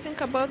you guys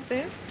think about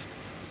this?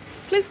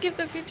 Please give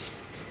the video.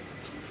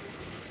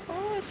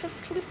 Oh, it's a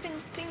sleeping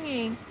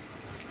thingy.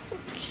 It's so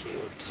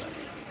cute.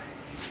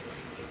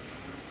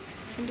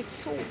 And it's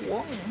so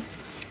warm.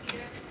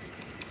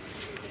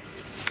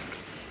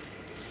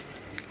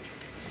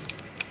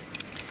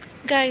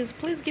 Guys,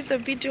 please give the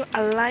video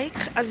a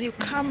like as you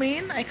come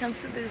in. I can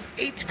see there's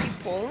 8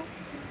 people,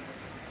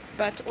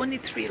 but only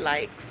 3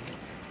 likes.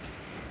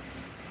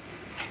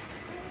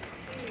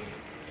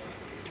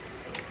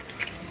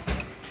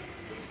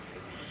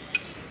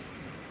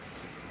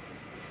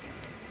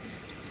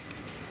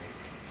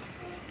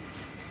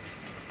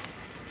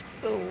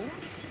 So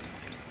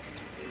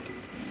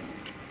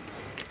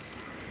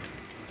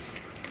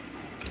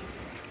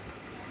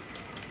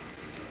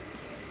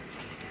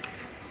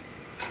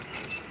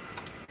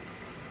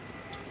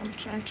I'm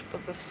trying to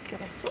put this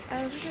together. So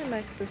I really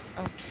like this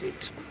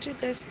outfit. What do you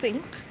guys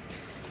think?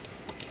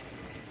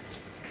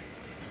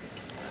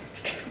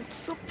 It's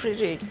so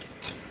pretty.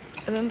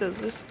 And then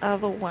there's this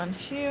other one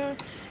here,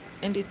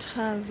 and it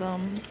has a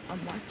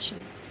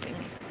matching thing.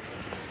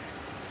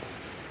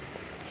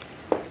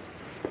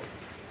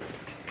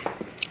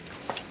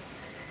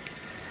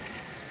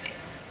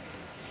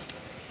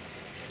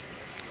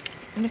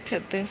 Look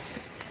at this.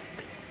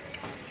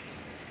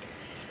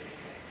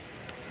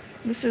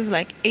 This is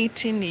like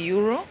 18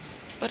 euro,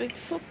 but it's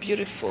so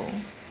beautiful.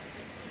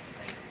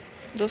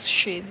 Those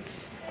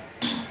shades.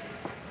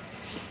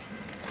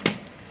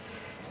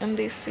 And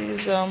this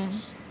is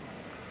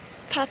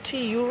 30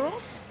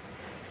 euro.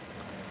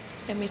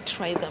 Let me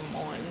try them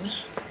on.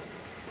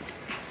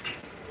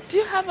 Do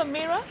you have a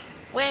mirror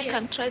where I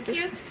can try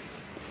this?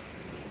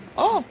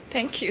 Oh,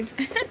 thank you.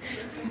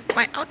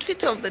 My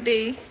outfit of the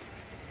day.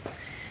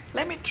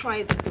 Let me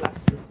try the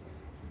glasses.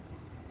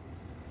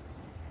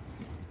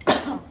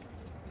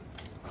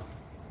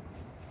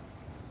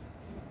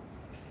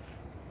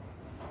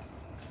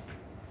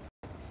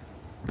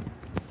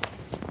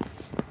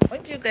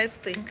 What do you guys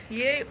think?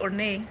 Yay or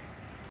nay?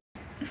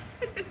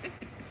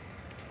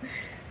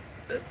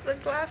 This is the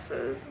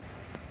glasses.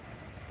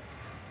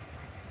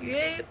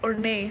 Yay or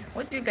nay?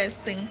 What do you guys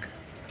think?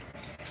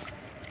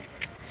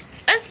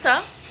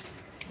 Esther,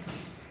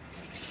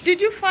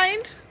 did you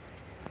find?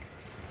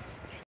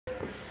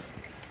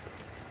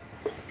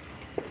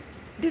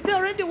 Did they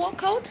already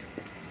walk out?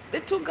 The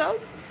 2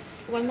 girls?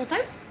 One more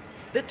time?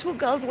 The 2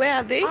 girls, where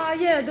are they?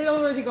 Yeah, they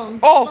already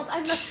gone. Oh. But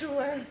I'm not sure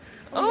where.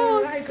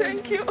 Oh, Right,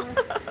 thank you.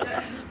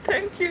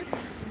 Thank you.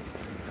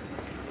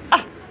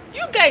 Ah,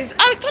 you guys,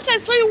 I thought I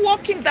saw you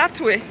walking that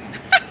way.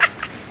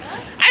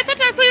 I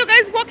thought I saw you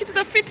guys walking to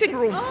the fitting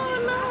room.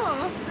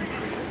 Oh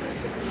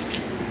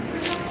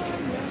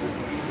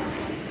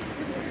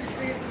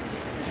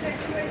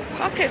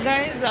no. Okay,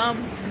 guys,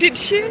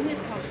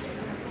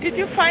 did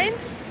you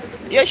find?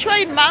 You're sure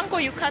in Mango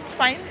you can't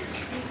find?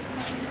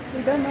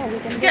 We don't know. We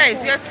can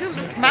Guys, we are still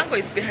Mango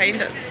is behind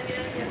us.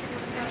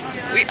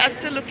 We are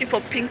still looking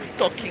for pink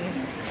stocking.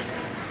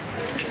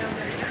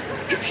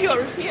 If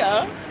you're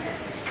here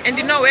and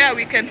you know where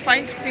we can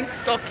find pink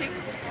stockings.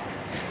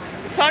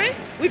 Sorry?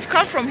 We've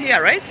come from here,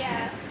 right?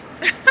 Yeah.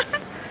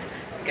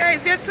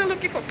 Guys, we are still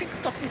looking for pink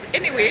stockings.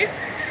 Anyway,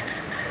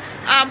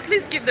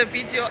 please give the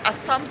video a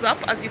thumbs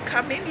up as you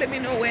come in. Let me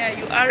know where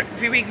you are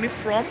viewing me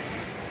from.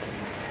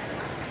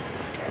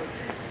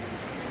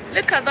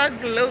 Look at that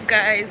glow,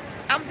 guys.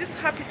 I'm just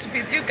happy to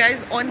be with you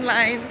guys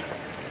online.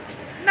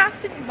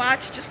 Nothing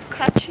much, just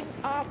catching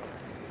up,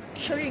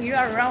 showing you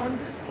around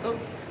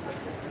this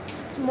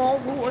small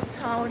rural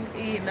town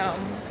in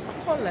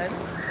Holland,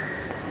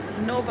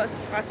 Nova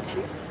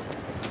Scotia.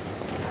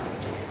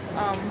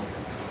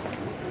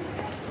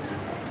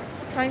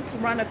 Trying to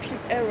run a few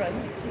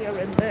errands here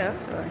and there.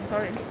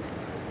 Sorry.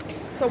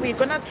 So we're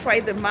gonna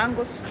try the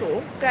mango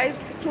store.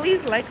 Guys,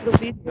 please like the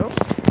video.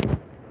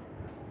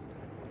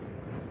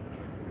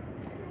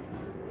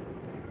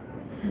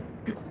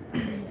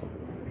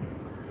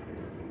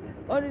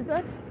 Or is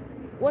that,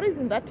 what is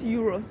in that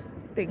euro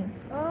thing?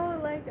 Oh,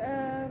 like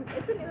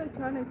it's an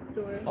electronic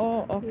store.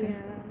 Oh, okay.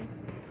 Yeah.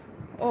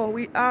 Oh,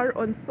 we are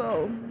on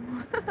sale.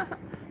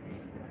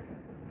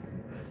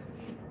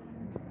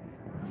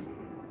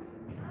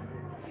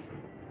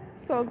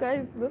 So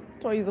guys, this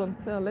store is on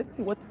sale. Let's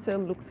see what sale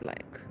looks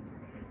like.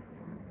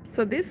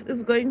 So this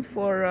is going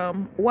for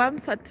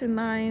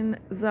 139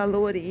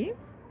 zaloty.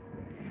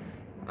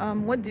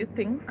 What do you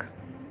think?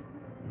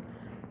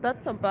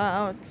 That's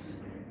about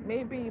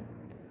maybe,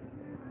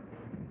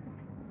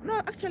 no,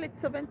 actually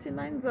it's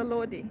 79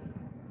 zaloty.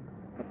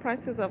 The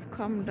prices have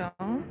come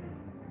down.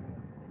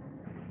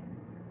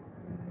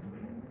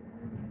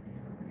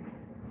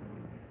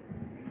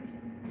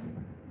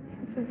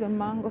 This is the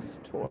mango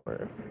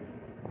store.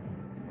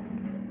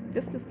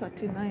 This is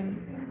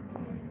 39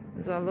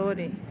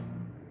 zaloty.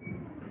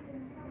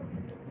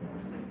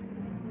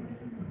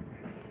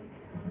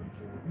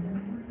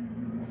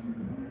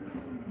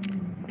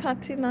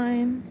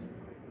 $39.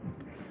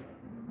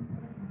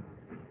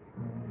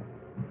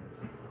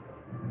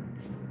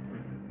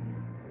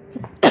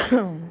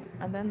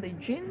 And then the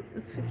jeans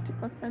is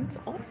 50%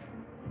 off.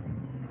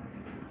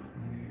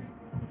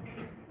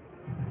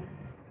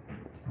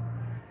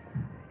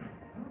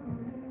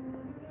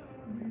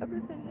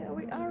 everything here.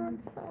 We are on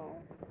sale.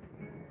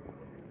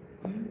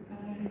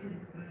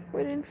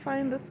 We didn't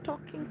find the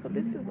stocking, so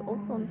this is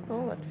also on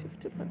sale at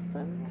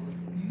 50%.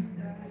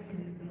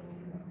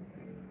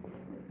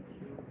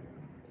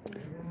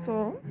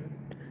 So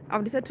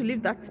I've decided to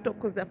leave that stock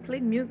because they're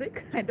playing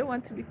music. I don't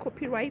want to be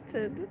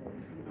copyrighted.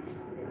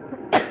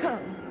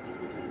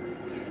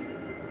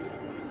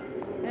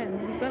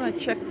 And we're gonna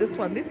check this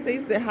one. This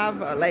says they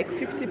have like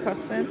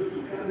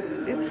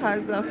 50%. This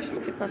has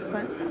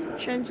 50%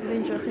 change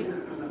lingerie.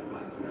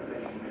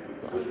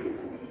 So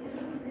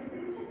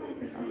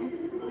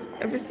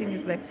everything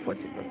is like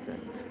 40%.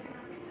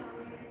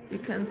 You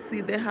can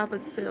see they have a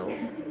sale.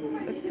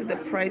 Let's see the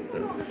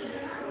prices.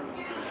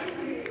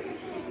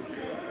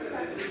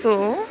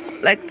 So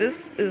like this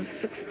is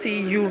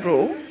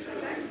 €60,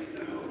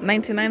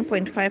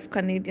 99.5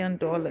 Canadian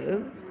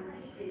dollars.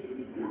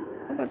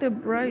 Look at the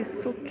bra, is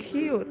so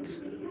cute.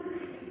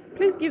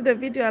 Please give the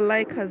video a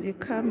like as you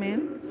come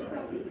in.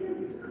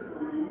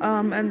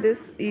 And this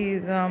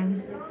is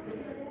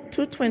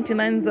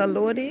 $229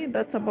 zloty.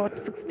 That's about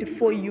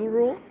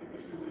 €64.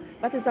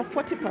 But it's a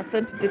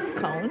 40%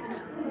 discount.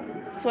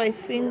 So I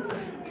think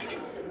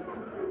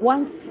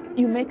once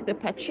you make the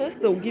purchase,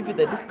 they'll give you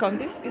the discount.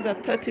 This is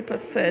at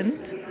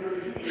 30%.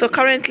 So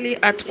currently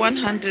at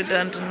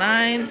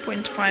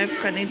 109.5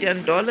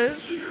 Canadian dollars.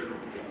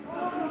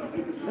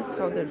 That's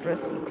how the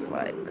dress looks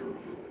like.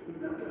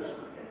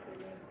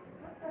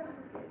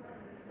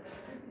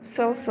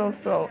 Sell.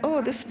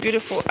 Oh, this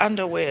beautiful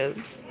underwear.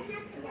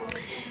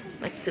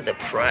 Let's see the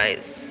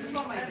price.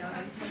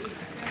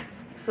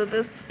 So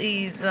this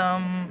is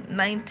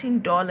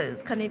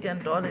 $19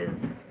 Canadian dollars,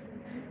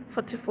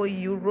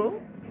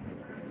 €44.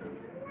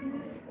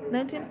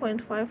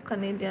 19.5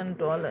 Canadian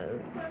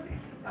dollars.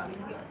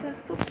 They're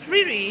so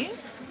pretty.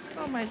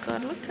 Oh my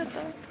god, look at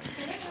that.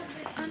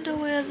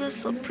 Underwears are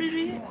so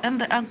pretty, and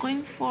they are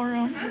going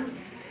for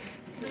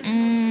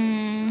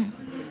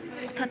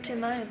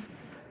 39.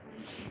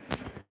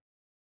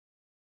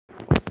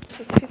 This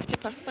is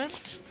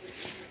 50%.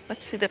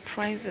 Let's see the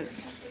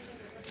prices.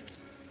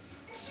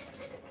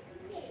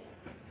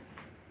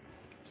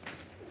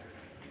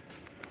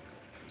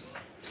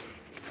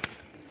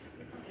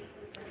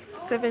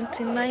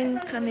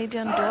 $79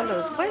 Canadian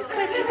dollars. Why is it so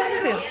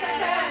expensive?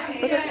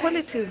 But the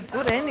quality is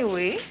good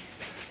anyway.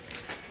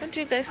 What do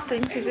you guys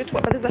think? Is it?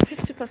 Well, there's a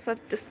 50%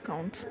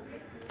 discount,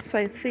 so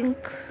I think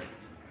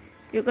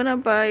you're gonna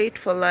buy it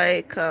for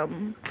like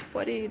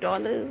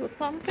 $40 or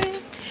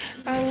something.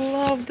 I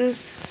love this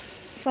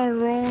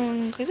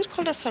sarong. Is it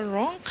called a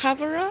sarong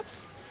cover up?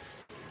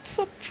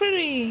 So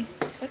pretty.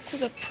 Let's see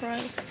the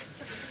price.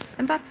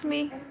 And that's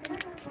me.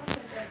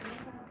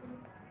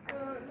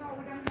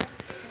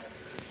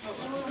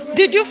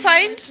 Did you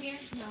find?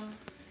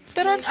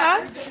 They don't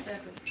have?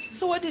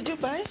 So what did you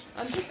buy?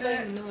 I'm just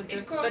buying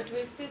nude, but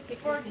we still pick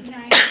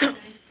 49.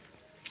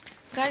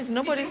 Guys,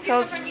 nobody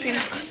sells pink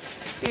here.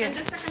 And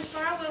the second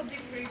floor will be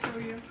free for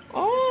you.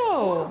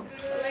 Oh.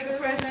 Like a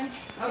present.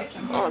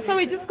 Oh, so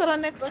we just got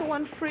an extra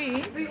one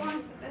free. We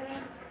want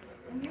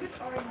nude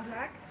or in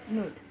black?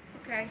 Nude.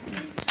 Okay.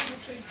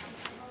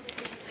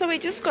 So we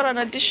just got an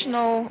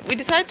additional. We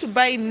decided to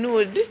buy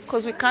nude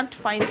because we can't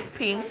find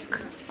pink.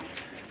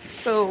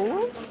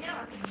 So,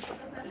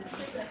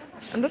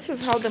 and this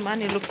is how the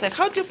money looks like.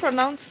 How do you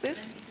pronounce this?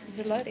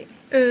 Zloty.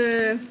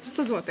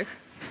 100 złotych.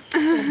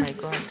 Oh my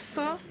god.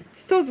 So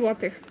 100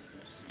 złotych.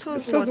 100 100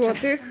 zł.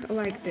 złotych,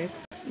 like this.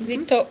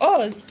 100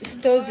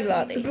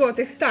 złotych.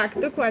 Złotych, tak,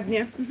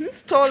 dokładnie.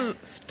 100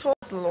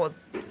 zł.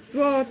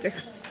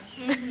 Złotych.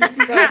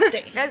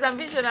 Guys, I'm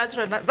being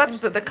natural. That's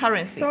the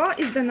currency. 100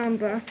 is the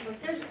number.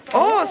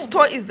 Oh,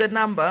 100 is the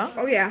number.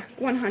 Oh yeah,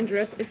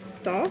 100 is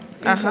 100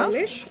 in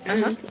Polish,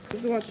 and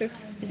złotych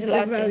is the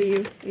Zloty.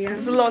 value. Yeah.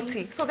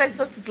 Zloty. So guys,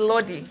 that's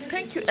zloty.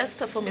 Thank you,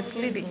 Esther, for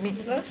misleading me.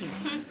 Zloty.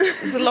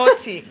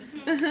 Zloty.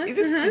 Is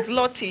it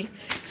zloty?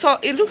 So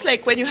it looks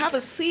like when you have a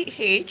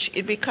CH,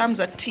 it becomes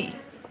a T.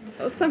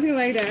 Oh, something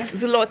like that.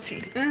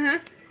 Zloty.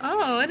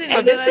 Oh, I didn't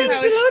So this is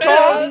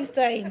store.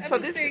 So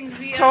this is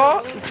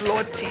store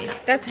zloty.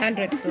 That's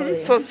 100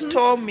 zloty. So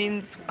store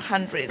means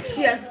 100.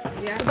 Yes.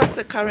 Yeah. So that's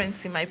a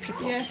currency, my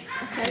people. Yes.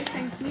 Okay.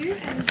 Thank you.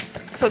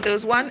 So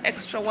there's one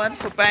extra one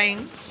for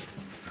buying.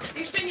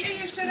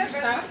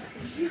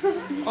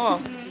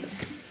 Oh.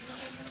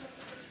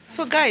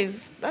 So guys,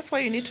 that's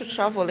why you need to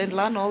travel and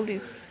learn all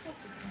this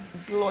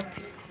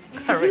zloty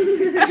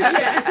currency.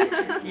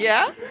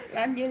 Yeah?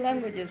 Learn new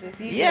languages as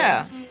you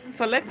Yeah.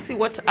 So let's see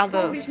what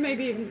other. Polish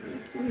maybe.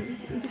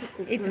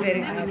 It's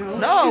very hard.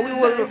 No, we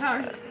will.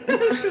 Hard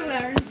to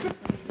learn.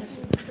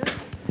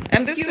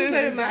 And this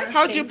is.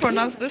 How do you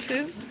pronounce this?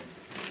 Is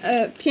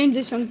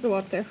 50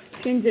 złotych.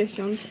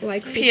 50,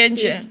 like 50.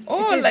 pięcie.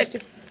 Oh,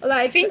 like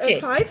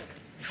 5.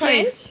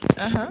 5.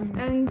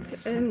 And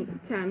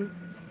 10.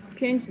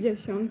 50.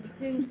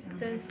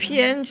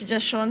 50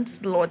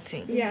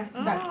 zloty. Yes.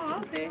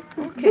 Oh,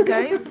 okay,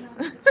 guys.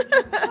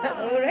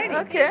 Already.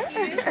 Okay.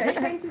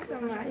 Thank you so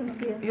much.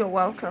 You're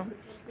welcome.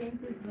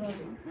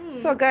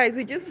 So guys,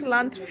 we just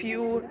learned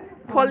few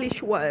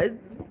Polish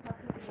words.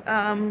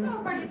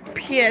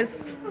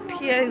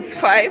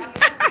 PS5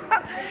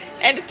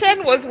 and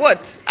 10 was what?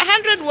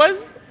 100 was,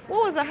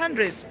 what was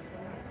 100?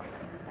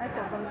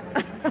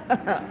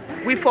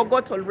 We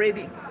forgot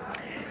already.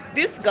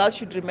 This girl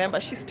should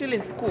remember, she's still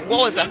in school. What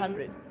was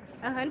 100?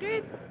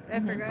 100? I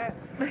forgot.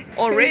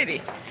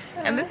 Already.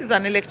 And this is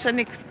an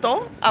electronics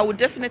store. I would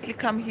definitely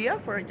come here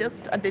for just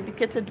a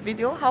dedicated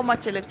video. How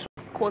much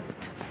electronics cost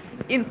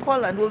in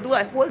Poland. We'll do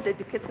a whole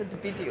dedicated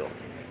video.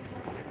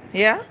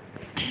 Yeah.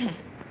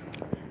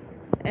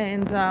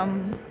 And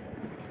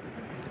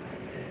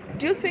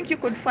do you think you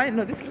could find,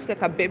 no, this looks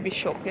like a baby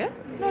shop. Yeah,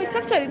 no, it's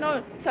actually,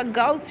 no, it's a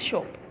girl's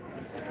shop.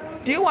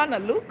 Do you want to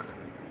look?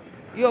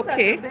 You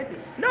okay?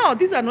 No,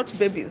 these are not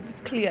babies,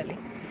 clearly.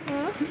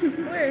 Huh?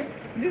 Where?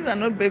 These are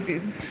not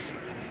babies.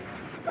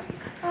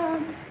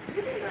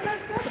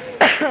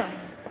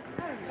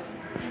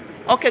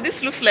 Okay,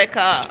 this looks like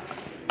a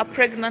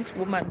pregnant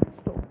woman.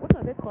 What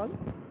are they called?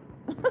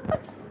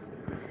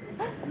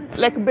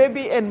 Like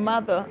baby and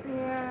mother.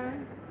 Yeah.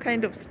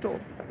 Kind of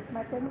store.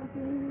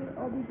 Maternity,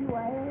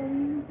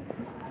 OBGYN.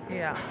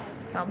 Yeah,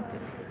 something.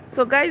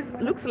 So guys,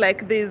 looks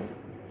like there's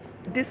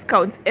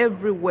discounts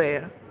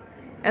everywhere.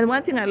 And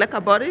one thing I like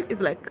about it is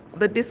like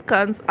the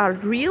discounts are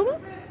real.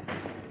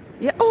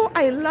 Yeah. Oh,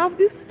 I love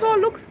this store.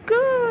 Looks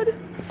good.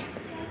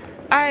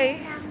 I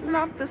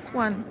love this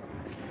one.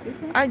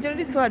 I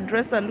just saw a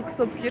dress that looks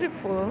so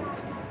beautiful.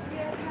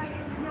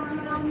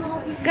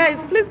 Guys,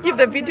 please give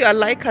the video a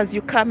like as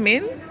you come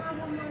in.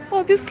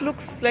 Oh, this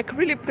looks like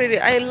really pretty.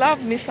 I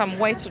love me some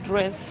white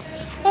dress.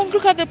 Oh,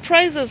 look at the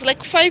prices,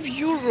 like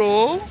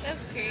 €5. That's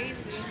crazy.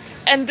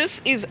 And this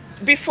is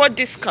before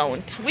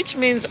discount, which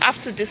means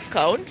after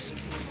discount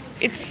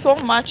it's so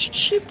much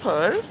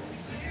cheaper.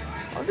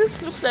 Oh,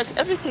 this looks like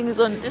everything is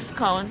on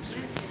discount.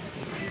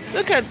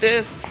 Look at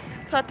this,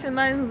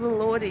 39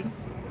 zloty.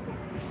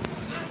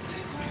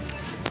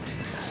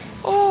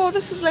 Oh,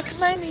 this is like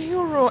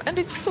 €9 and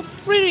it's so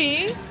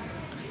pretty.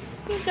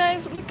 You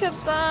guys, look at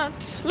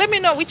that. Let me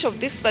know which of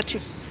this that you...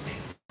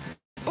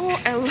 Oh,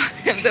 I love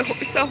it.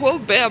 It's a whole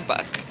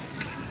bareback.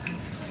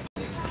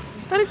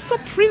 But it's so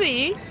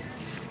pretty.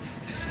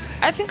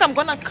 I think I'm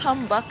gonna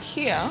come back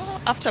here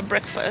after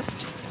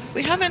breakfast.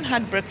 We haven't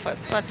had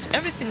breakfast, but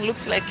everything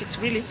looks like it's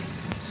really...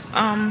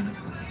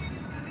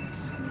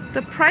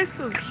 the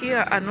prices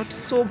here are not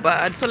so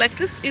bad. So like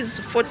this is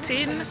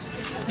 €14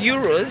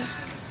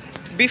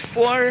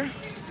 before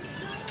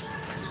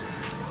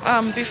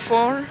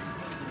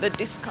the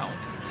discount.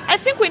 I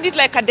think we need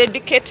like a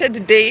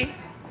dedicated day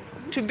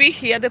to be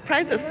here. The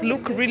prices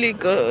look really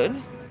good.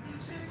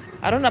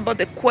 I don't know about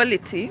the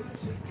quality.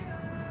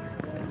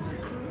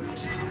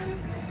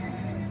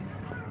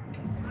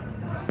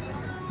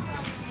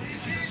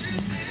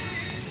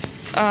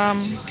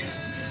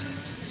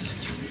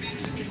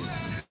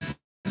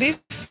 This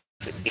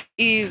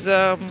is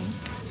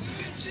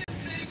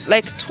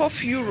like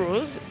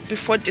 €12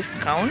 before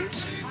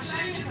discount,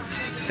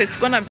 so it's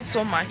gonna be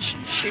so much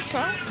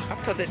cheaper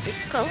after the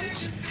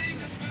discount.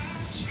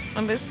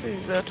 And this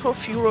is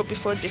 €12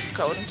 before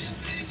discount.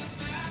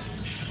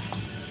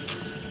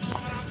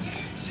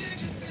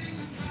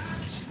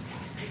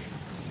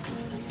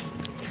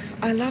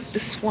 I love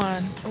this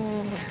one.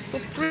 Oh, it's so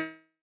pretty.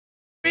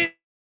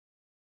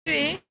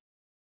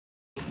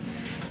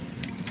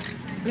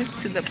 Let's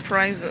see the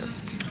prices.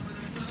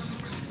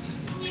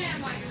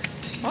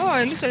 Oh,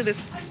 it looks like this.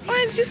 Oh,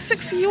 it's just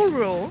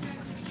 €6.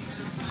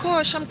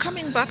 Gosh, I'm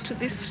coming back to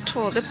this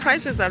store. The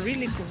prices are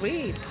really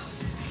great.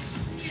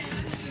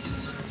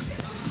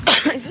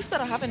 It's just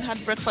that I haven't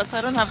had breakfast. I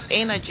don't have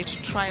energy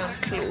to try on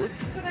clothes.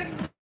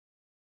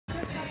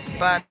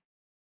 But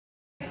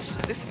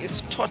this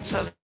is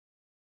totally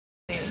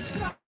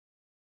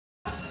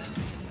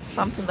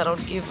something that I'll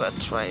give a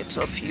try.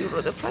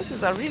 €12. The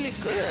prices are really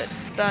good.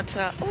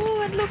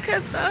 Oh, and look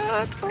at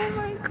that. Oh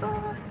my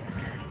god.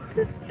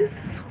 This is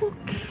so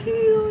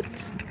cute.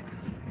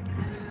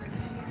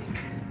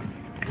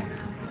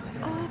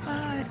 Oh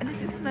my, and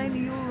this is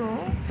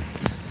 €9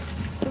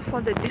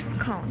 before the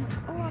discount.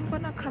 Oh, I'm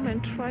gonna come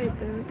and try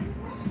this.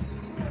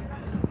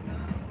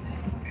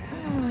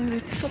 Oh,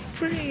 it's so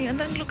pretty. And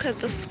then look at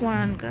this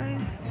one,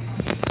 guys.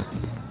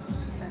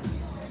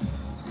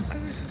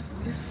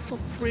 It's so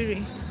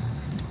pretty.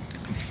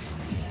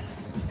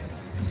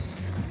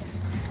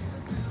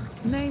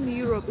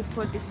 €9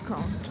 before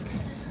discount.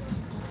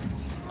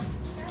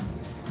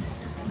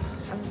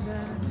 And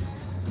then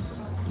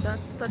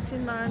that's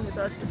 39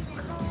 without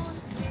discount.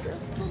 They're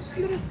so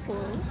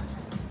beautiful.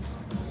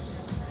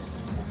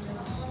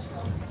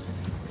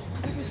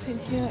 Everything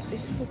here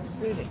is so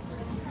pretty.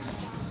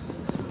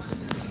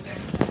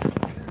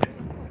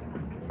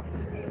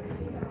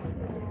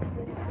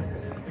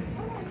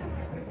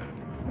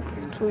 This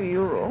is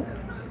 €2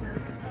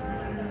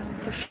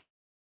 for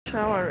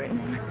showering.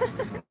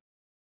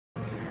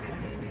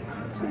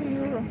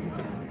 €2.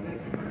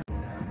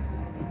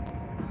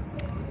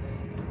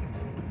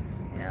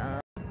 Yeah.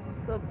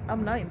 So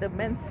I'm now in the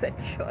men's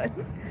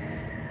section.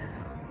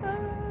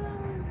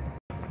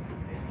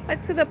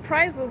 I'd see the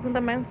prices in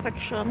the men's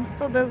section.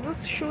 So there's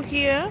this shoe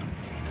here.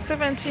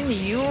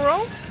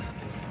 €17.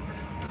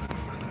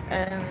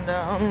 And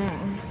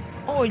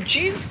oh,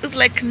 jeans is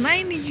like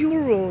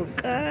 €9,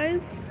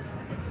 guys.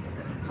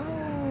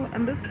 Oh,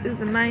 and this is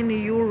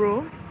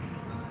 €9.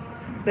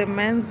 The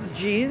men's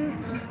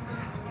jeans,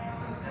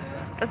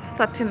 that's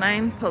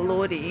 39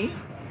 peloti.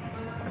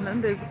 And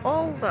then there's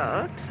all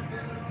that.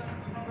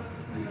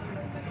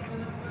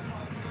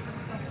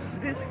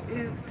 This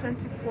is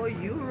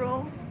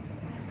 €24.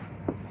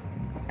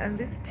 And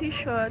this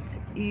t-shirt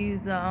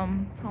is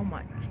how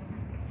much?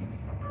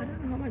 I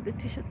don't know how much the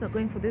t-shirts are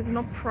going for. There's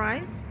no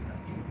price,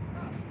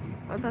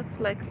 but that's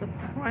like the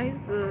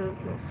prices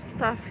of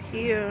stuff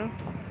here.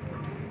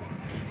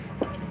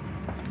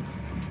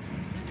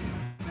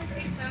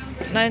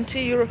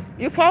 €90.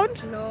 You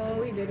found? No,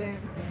 we didn't.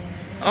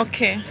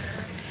 Okay,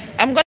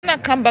 I'm gonna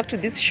come back to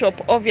this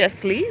shop.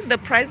 Obviously the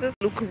prices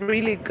look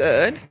really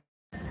good.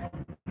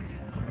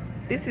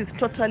 This is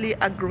totally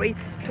a great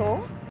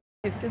store.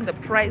 You've seen the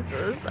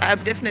prices.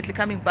 I'm definitely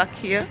coming back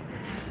here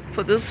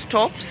for those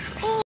tops.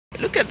 Oh,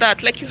 look at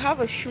that, like you have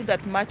a shoe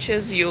that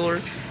matches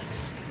your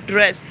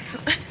dress.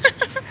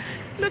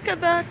 Look at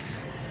that,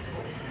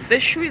 the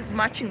shoe is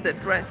matching the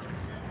dress.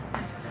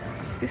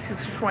 This is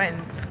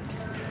trends.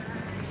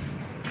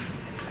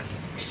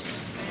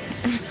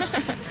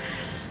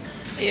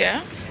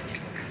 Yeah,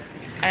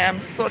 I am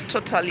so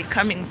totally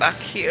coming back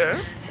here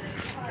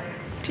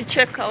to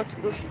check out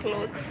those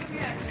clothes.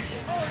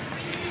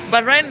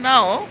 But right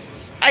now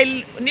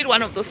I need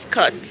one of those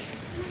skirts.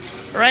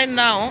 Right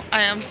now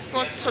I am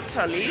so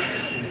totally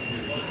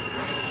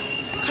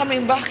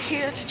coming back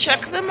here to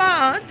check them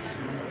out.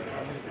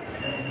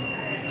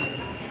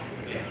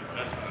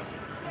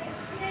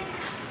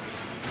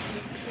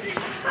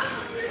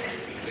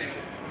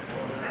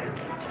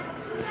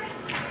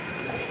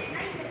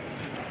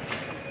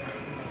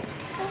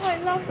 Oh, I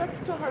love that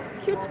store has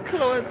cute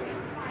clothes.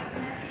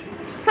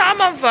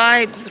 Summer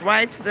vibes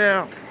right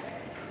there.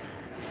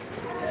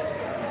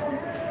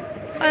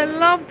 I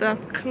love the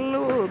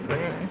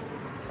clothing.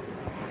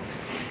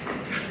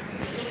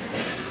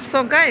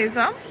 So guys,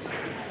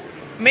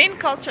 main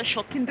culture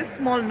shock in this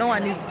mall. No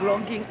one is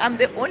vlogging. I'm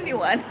the only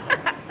one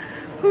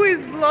who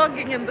is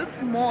vlogging in this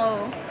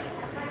mall.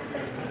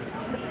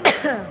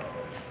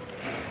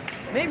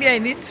 Maybe I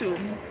need to.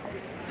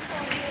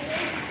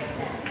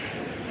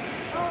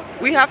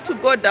 We have to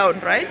go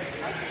down, right?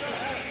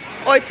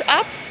 Oh, it's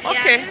up?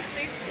 Okay.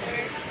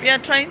 We are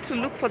trying to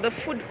look for the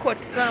food court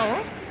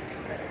now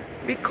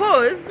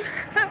because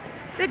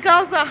the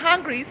girls are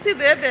hungry. You see,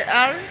 there they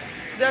are.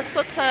 They're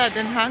so tired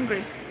and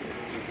hungry.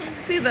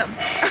 See them.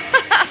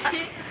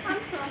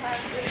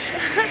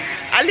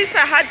 At least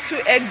I had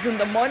 2 eggs in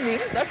the morning.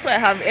 That's why I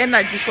have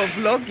energy for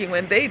vlogging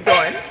when they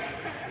don't.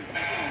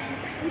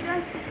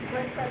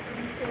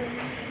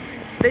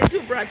 They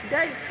do brunch.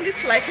 Guys,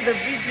 please like the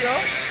video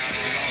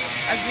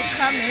as you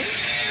come in.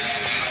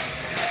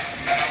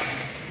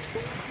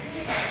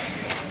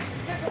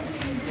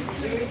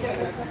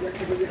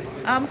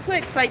 I'm so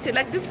excited.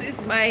 Like, this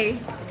is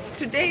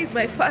today is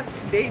my first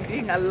day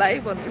being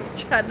alive on this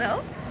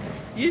channel.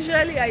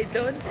 Usually I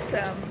don't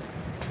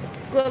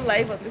go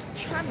live on this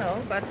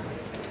channel, but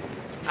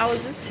I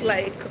was just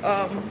like,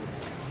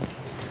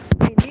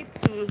 we need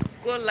to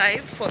go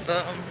live for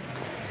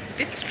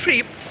this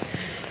trip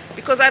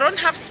because I don't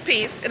have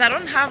space, and I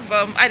don't have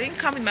I didn't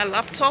come in my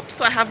laptop,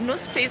 so I have no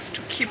space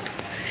to keep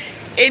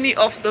any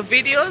of the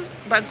videos.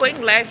 But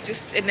going live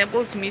just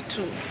enables me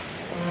to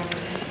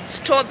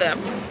store them,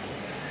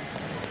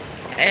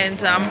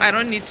 and I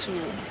don't need to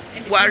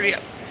worry.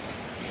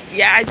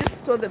 Yeah, I just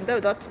store them there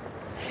without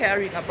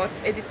caring about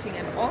editing,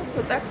 and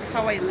also that's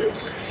how I look.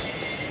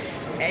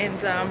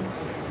 And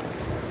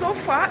so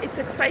far it's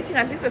exciting.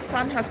 At least the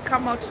sun has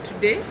come out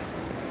today,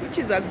 which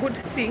is a good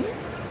thing.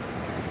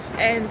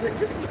 And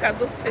just look at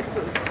those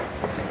faces,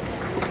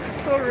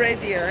 so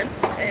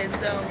radiant.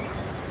 And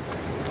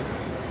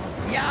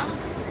yeah,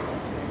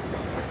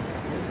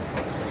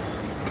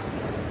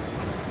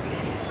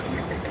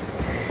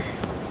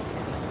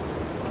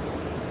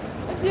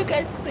 what do you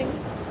guys think?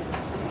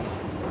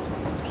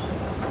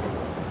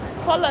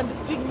 Holland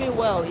is doing me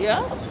well,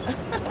 yeah?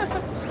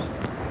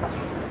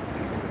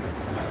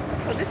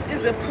 So this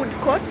is the food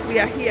court. We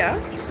are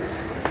here.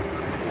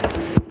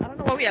 I don't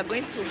know what we are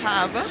going to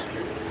have,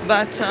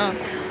 but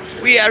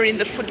we are in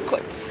the food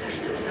court.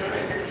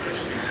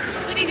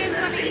 What do you guys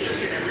want to eat?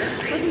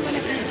 What do you want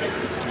to eat?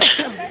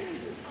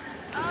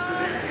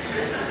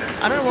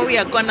 I don't know what we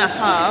are gonna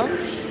have.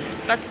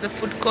 That's the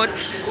food court.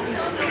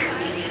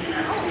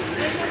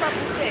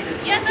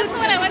 Yes, that's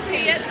what I went to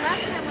last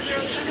time when we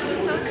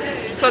were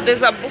going. So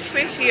there's a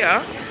buffet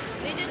here,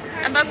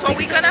 and that's what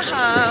we're gonna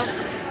have.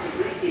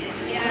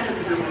 Yeah.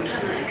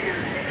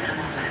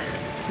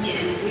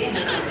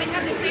 No, they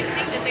have the same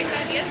thing that they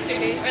had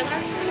yesterday or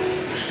last time.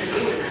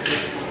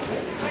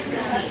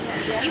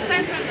 You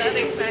find from the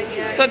other side,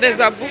 yeah. So there's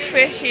a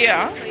buffet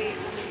here,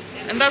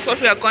 and that's what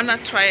we are gonna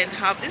try and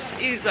have. This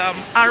is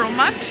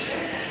aromat,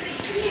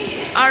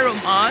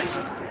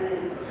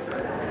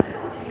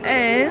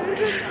 and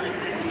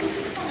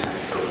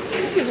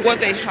this is what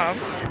they have.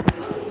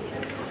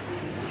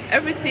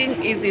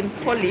 everything is in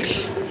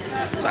Polish,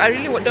 so I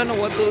really don't know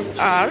what those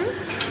are.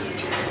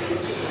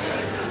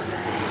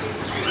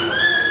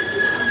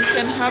 You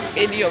can have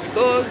any of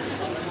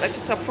those, like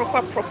it's a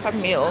proper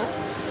meal.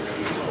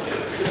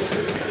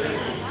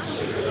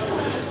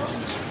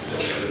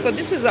 So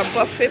this is a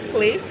buffet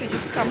place. You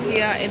just come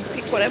here and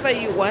pick whatever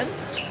you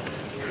want,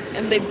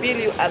 and they bill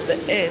you at the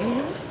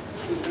end.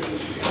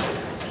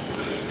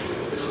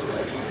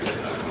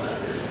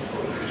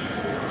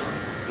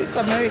 This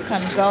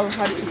American girl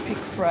had to pick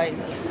fries.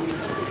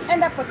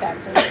 And a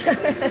potato.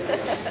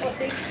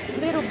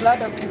 Little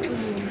blood of the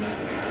food.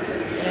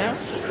 Yeah.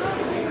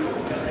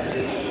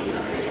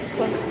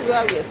 So this is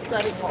where we are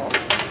starting off.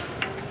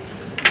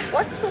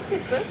 What soup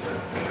is this?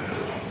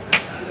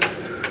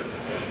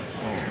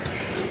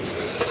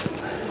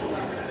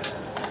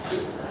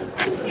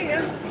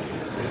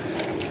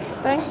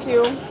 Thank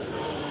you.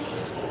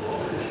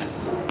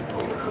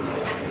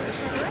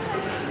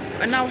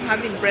 We're now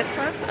having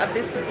breakfast at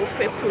this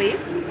buffet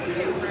place.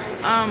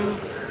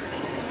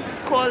 It's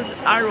called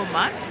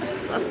Aromat.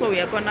 That's where we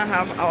are gonna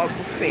have our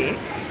buffet.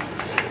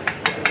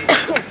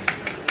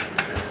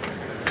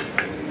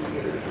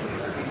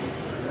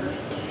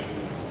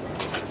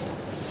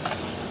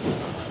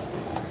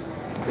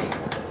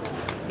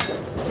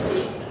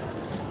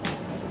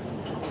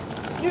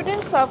 You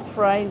didn't serve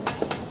fries.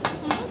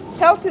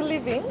 Healthy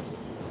living.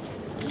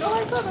 No,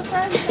 I saw the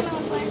fries and I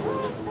was like,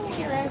 oh, let me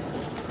get rice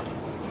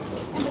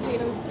and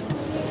potatoes.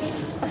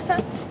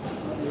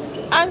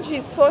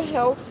 Angie's so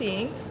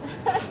healthy.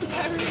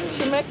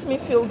 She makes me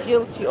feel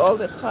guilty all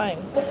the time.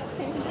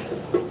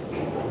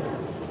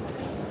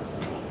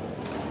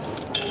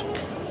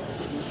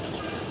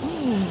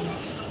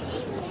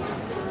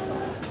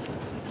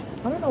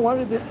 I don't know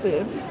what this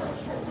is.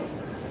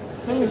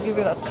 Let me give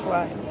it a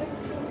try.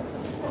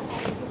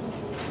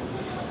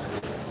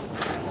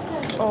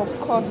 Oh, of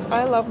course,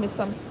 I love me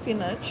some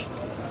spinach.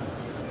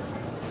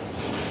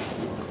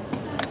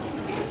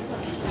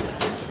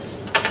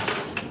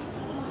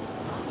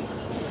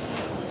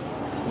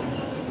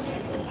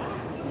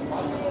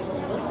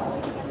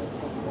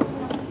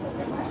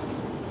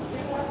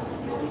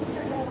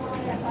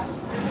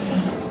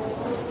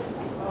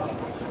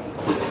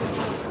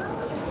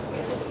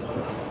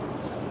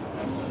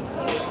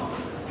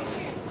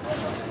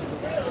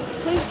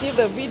 Please give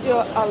the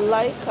video a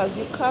like as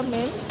you come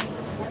in.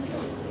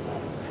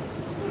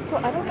 So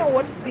I don't know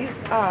what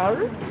these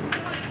are.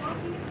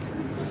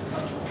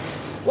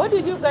 What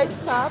did you guys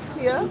serve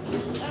here?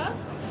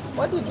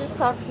 What did you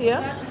serve here?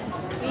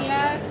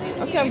 Yeah.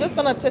 Okay, I'm just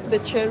gonna take the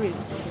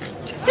cherries.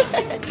 You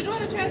don't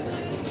want to try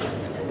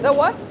The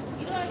what?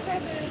 You don't want to try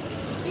the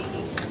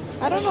speaking?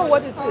 I don't know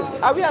what it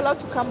is. Are we allowed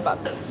to come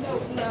back?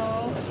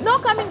 No. No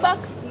coming back.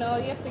 No,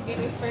 you have to get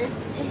it first.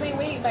 Because they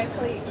weigh by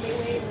plate. They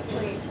weigh the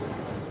plate.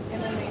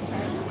 And then they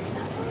charge.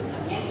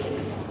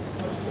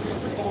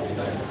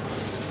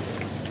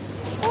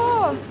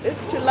 Oh,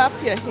 it's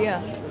tilapia here.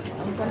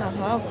 I'm gonna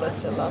have the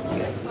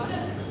tilapia.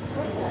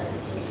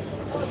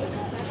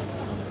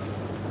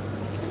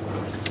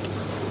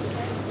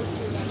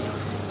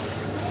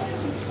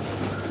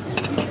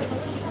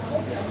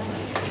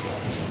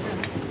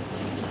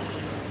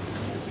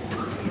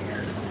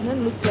 And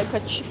then looks like a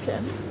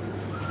chicken.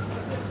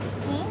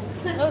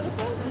 Oh, this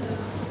one?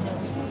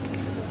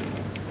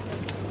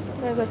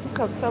 Guys, I think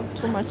I've served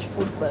too much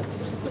food,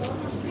 but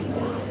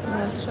I'm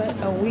gonna try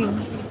a wing.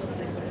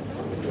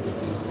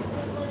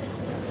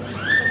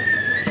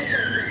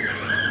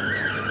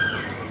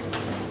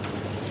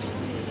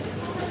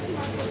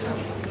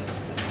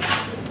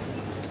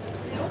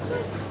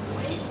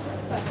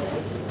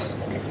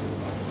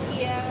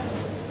 Yeah.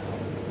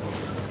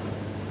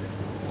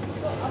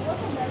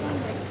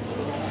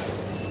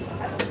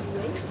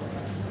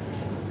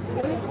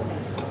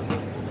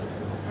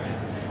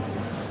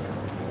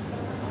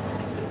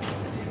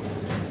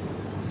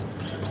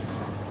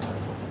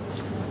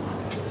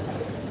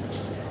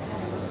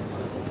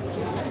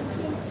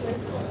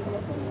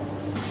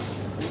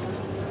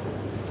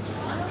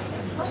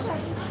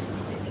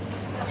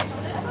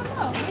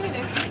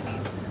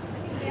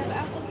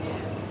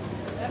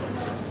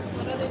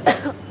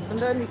 And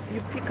then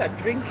you pick a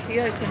drink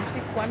here. You can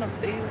pick one of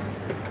these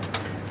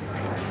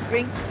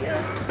drinks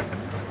here.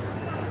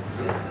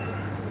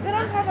 They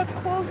don't have a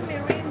cold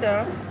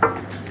Mirinda.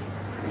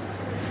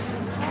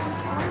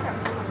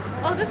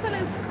 Oh, this one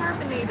is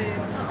carbonated.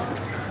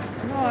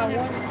 No, I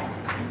want.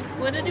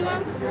 What did you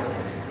want? I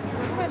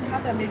haven't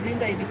had a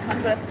Mirinda in its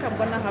hand, but I think I'm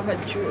gonna have a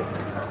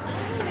juice.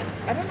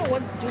 I don't know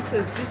what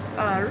juices these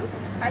are.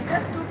 I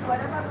just took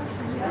whatever.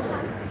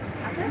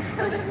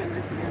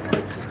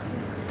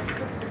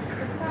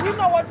 Do you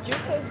know what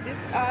juices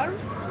these are?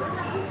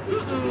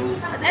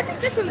 I think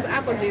this one's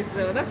apple juice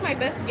though. That's my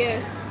best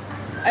guess.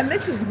 And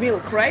this is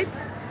milk, right?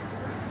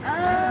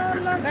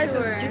 I'm not Guys,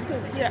 sure. there's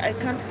juices here. I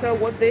can't tell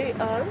what they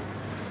are.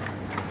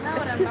 Now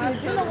what I'm Excuse me, not do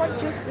you know what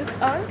juice these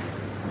are?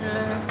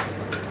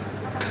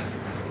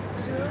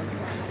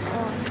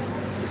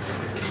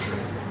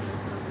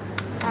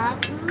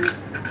 Apple.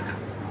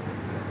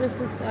 This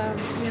is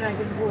like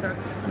it's burak.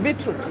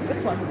 Beetroot.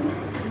 This one.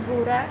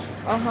 Burak.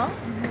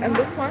 And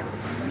this one?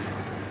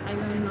 I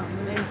don't know.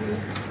 Maybe.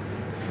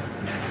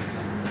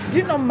 Do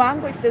you know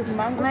mango? If there's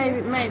mango.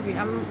 Maybe. You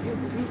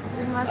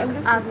must And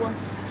this ask. is one.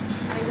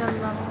 I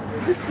don't know.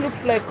 This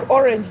looks like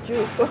orange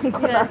juice, so I'm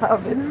gonna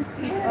have it. It's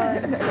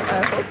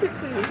I hope it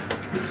is.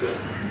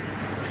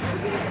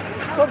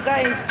 So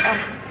guys,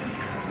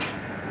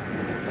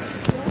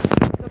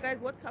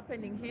 what's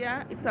happening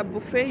here? It's a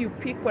buffet. You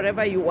pick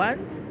whatever you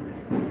want,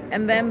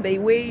 and then they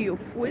weigh your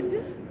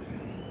food,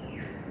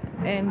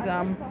 and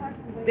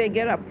they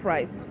get a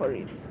price for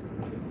it.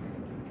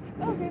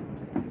 Okay.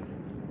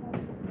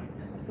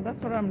 So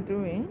that's what I'm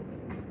doing.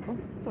 Oh,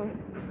 sorry.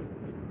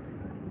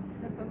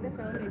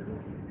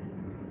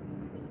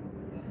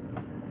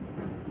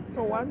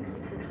 So once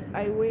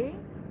I weigh,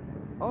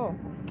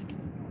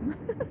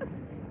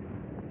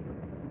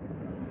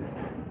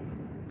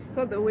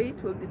 so the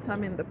weight will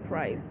determine the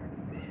price.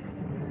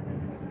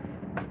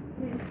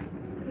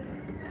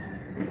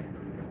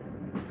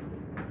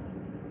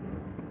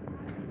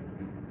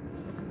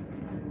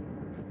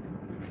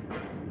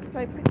 So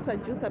I picked a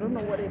juice, I don't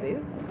know what it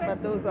is,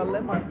 but there was a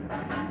lemon.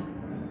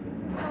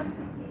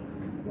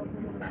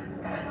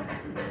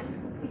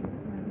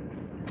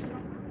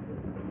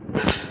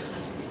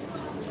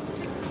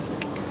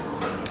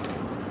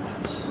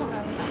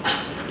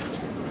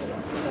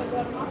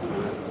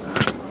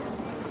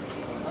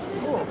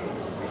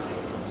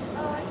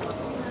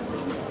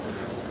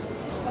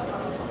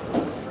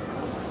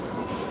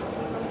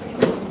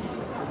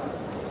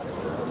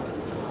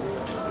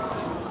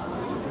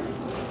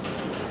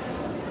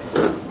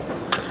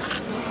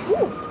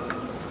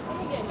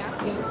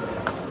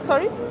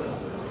 Sorry?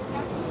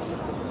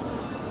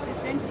 She's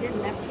going to get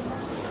left.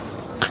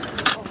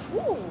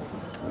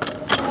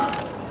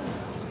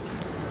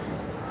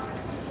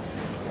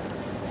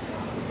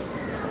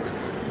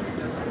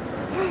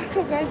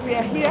 So guys, we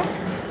are here.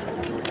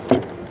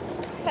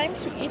 Time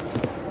to eat.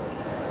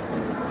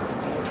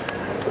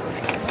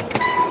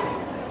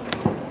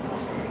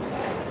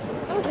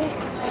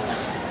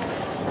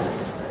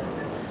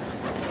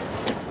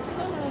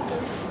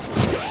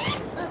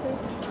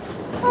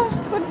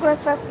 Good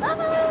breakfast.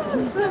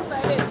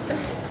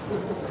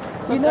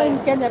 So you know, in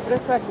Kenya,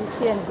 breakfast is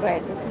tea and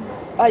bread.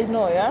 I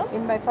know, yeah?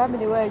 In my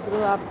family where I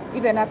grew up,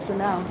 even up to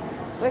now,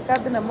 wake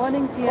up in the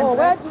morning, tea and where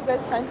bread. do you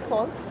guys find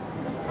salt?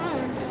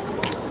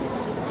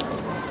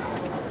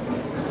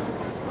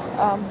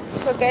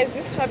 So guys,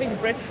 just having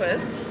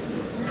breakfast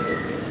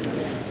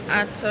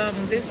at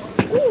this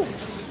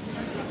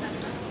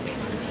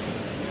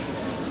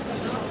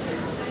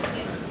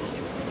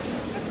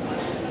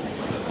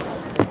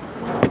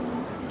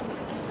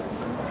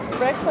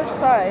breakfast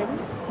time.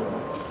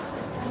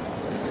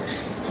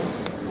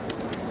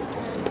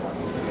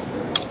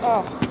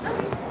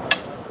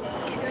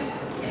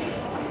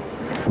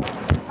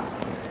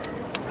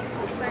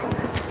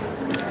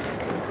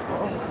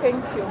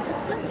 Thank you.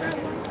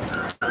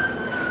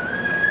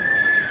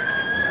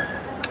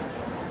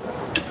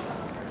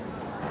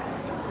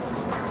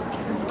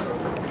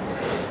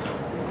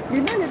 You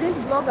know, you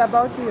didn't blog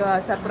about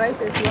your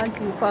surprises once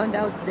you found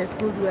out the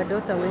school your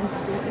daughter went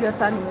to, your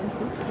son went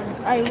to.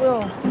 I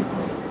will.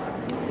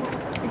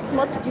 It's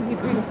not easy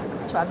doing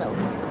 6 channels.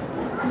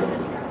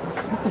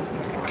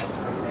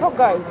 So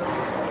guys,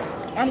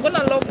 I'm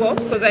gonna log off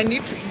because I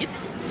need to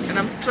eat and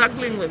I'm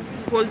struggling with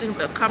holding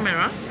the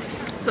camera.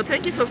 So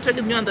thank you for staying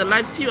with me on the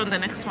live. See you on the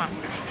next one.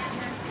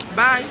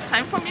 Bye.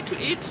 Time for me to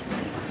eat.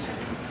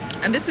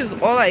 And this is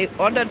all I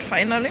ordered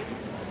finally.